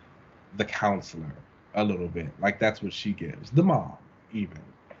the counselor a little bit. Like that's what she gives. The mom, even.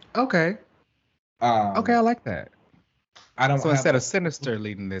 Okay. Okay, I like that. So instead of Sinister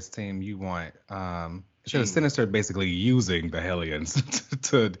leading this team, you want instead of Sinister basically using the Hellions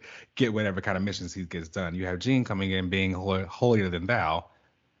to get whatever kind of missions he gets done. You have Jean coming in being holier than thou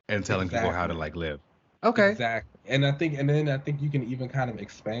and telling people how to like live. Okay. Exactly. And then I think you can even kind of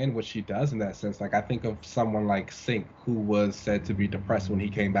expand what she does in that sense. Like I think of someone like Synch, who was said to be depressed when he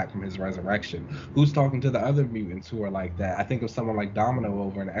came back from his resurrection, who's talking to the other mutants who are like that. I think of someone like Domino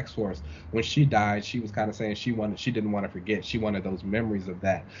over in X-Force. When she died, she was kind of saying she didn't want to forget. She wanted those memories of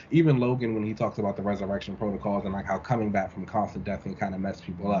that. Even Logan, when he talks about the resurrection protocols and like how coming back from constant death can kind of mess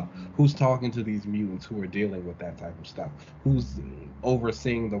people up, who's talking to these mutants who are dealing with that type of stuff? Who's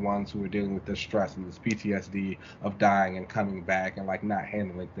overseeing the ones who are dealing with this stress and this PTSD of dying and coming back and like not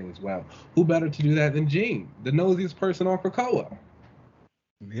handling things well? Who better to do that than Jean, the nosiest person on Krakoa?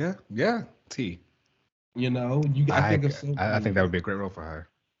 Yeah, T. I think that would be a great role for her.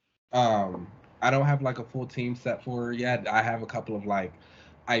 I don't have like a full team set for her yet. I have a couple of like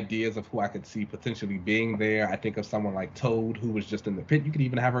ideas of who I could see potentially being there. I think of someone like Toad, who was just in the pit. You could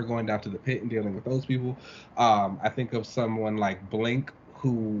even have her going down to the pit and dealing with those people. I think of someone like Blink,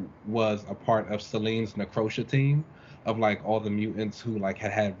 who was a part of Celine's Necrosha team, of like all the mutants who like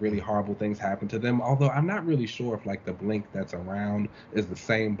had really horrible things happen to them. Although I'm not really sure if like the Blink that's around is the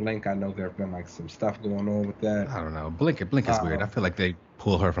same Blink. I know there have been like some stuff going on with that. I don't know. Blink is weird. I feel like they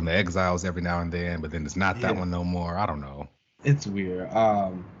pull her from the Exiles every now and then, but then it's not that one no more. I don't know. It's weird.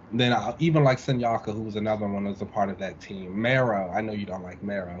 Then even like Senyaka, who was another one that's a part of that team. Marrow, I know you don't like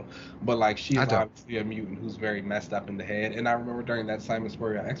Marrow, but like she's obviously a mutant who's very messed up in the head. And I remember during that Simon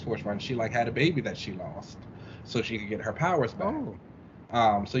Spurrier X-Force run, she like had a baby that she lost, so she could get her powers back.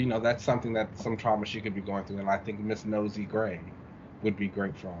 So that's something that some trauma she could be going through, and I think Miss Nosy Gray would be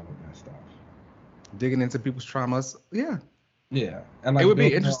great for all of that stuff. Digging into people's traumas, yeah, and like it would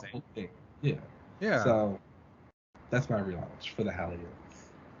be interesting. Yeah. So that's my relaunch for the Hellions.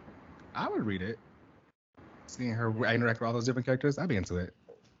 I would read it. Seeing her interact with all those different characters, I'd be into it.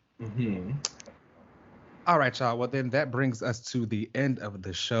 Mm-hmm. All right, y'all. Well, then that brings us to the end of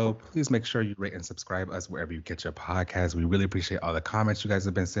the show. Please make sure you rate and subscribe us wherever you get your podcasts. We really appreciate all the comments you guys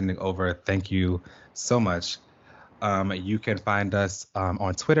have been sending over. Thank you so much. You can find us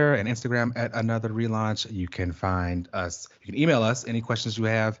on Twitter and Instagram at Another Relaunch. You can email us any questions you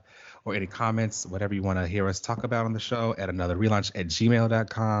have or any comments, whatever you want to hear us talk about on the show at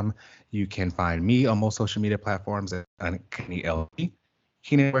anotherrelaunch@gmail.com. You can find me on most social media platforms at Kenny LP.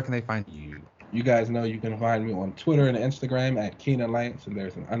 Keenan, where can they find you? You guys know you can find me on Twitter and Instagram at Keenan Lance, and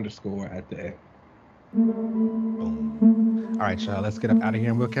there's an underscore at the end. Boom. All right, y'all. Let's get up out of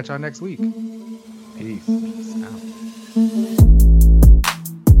here, and we'll catch y'all next week. Peace. Peace out.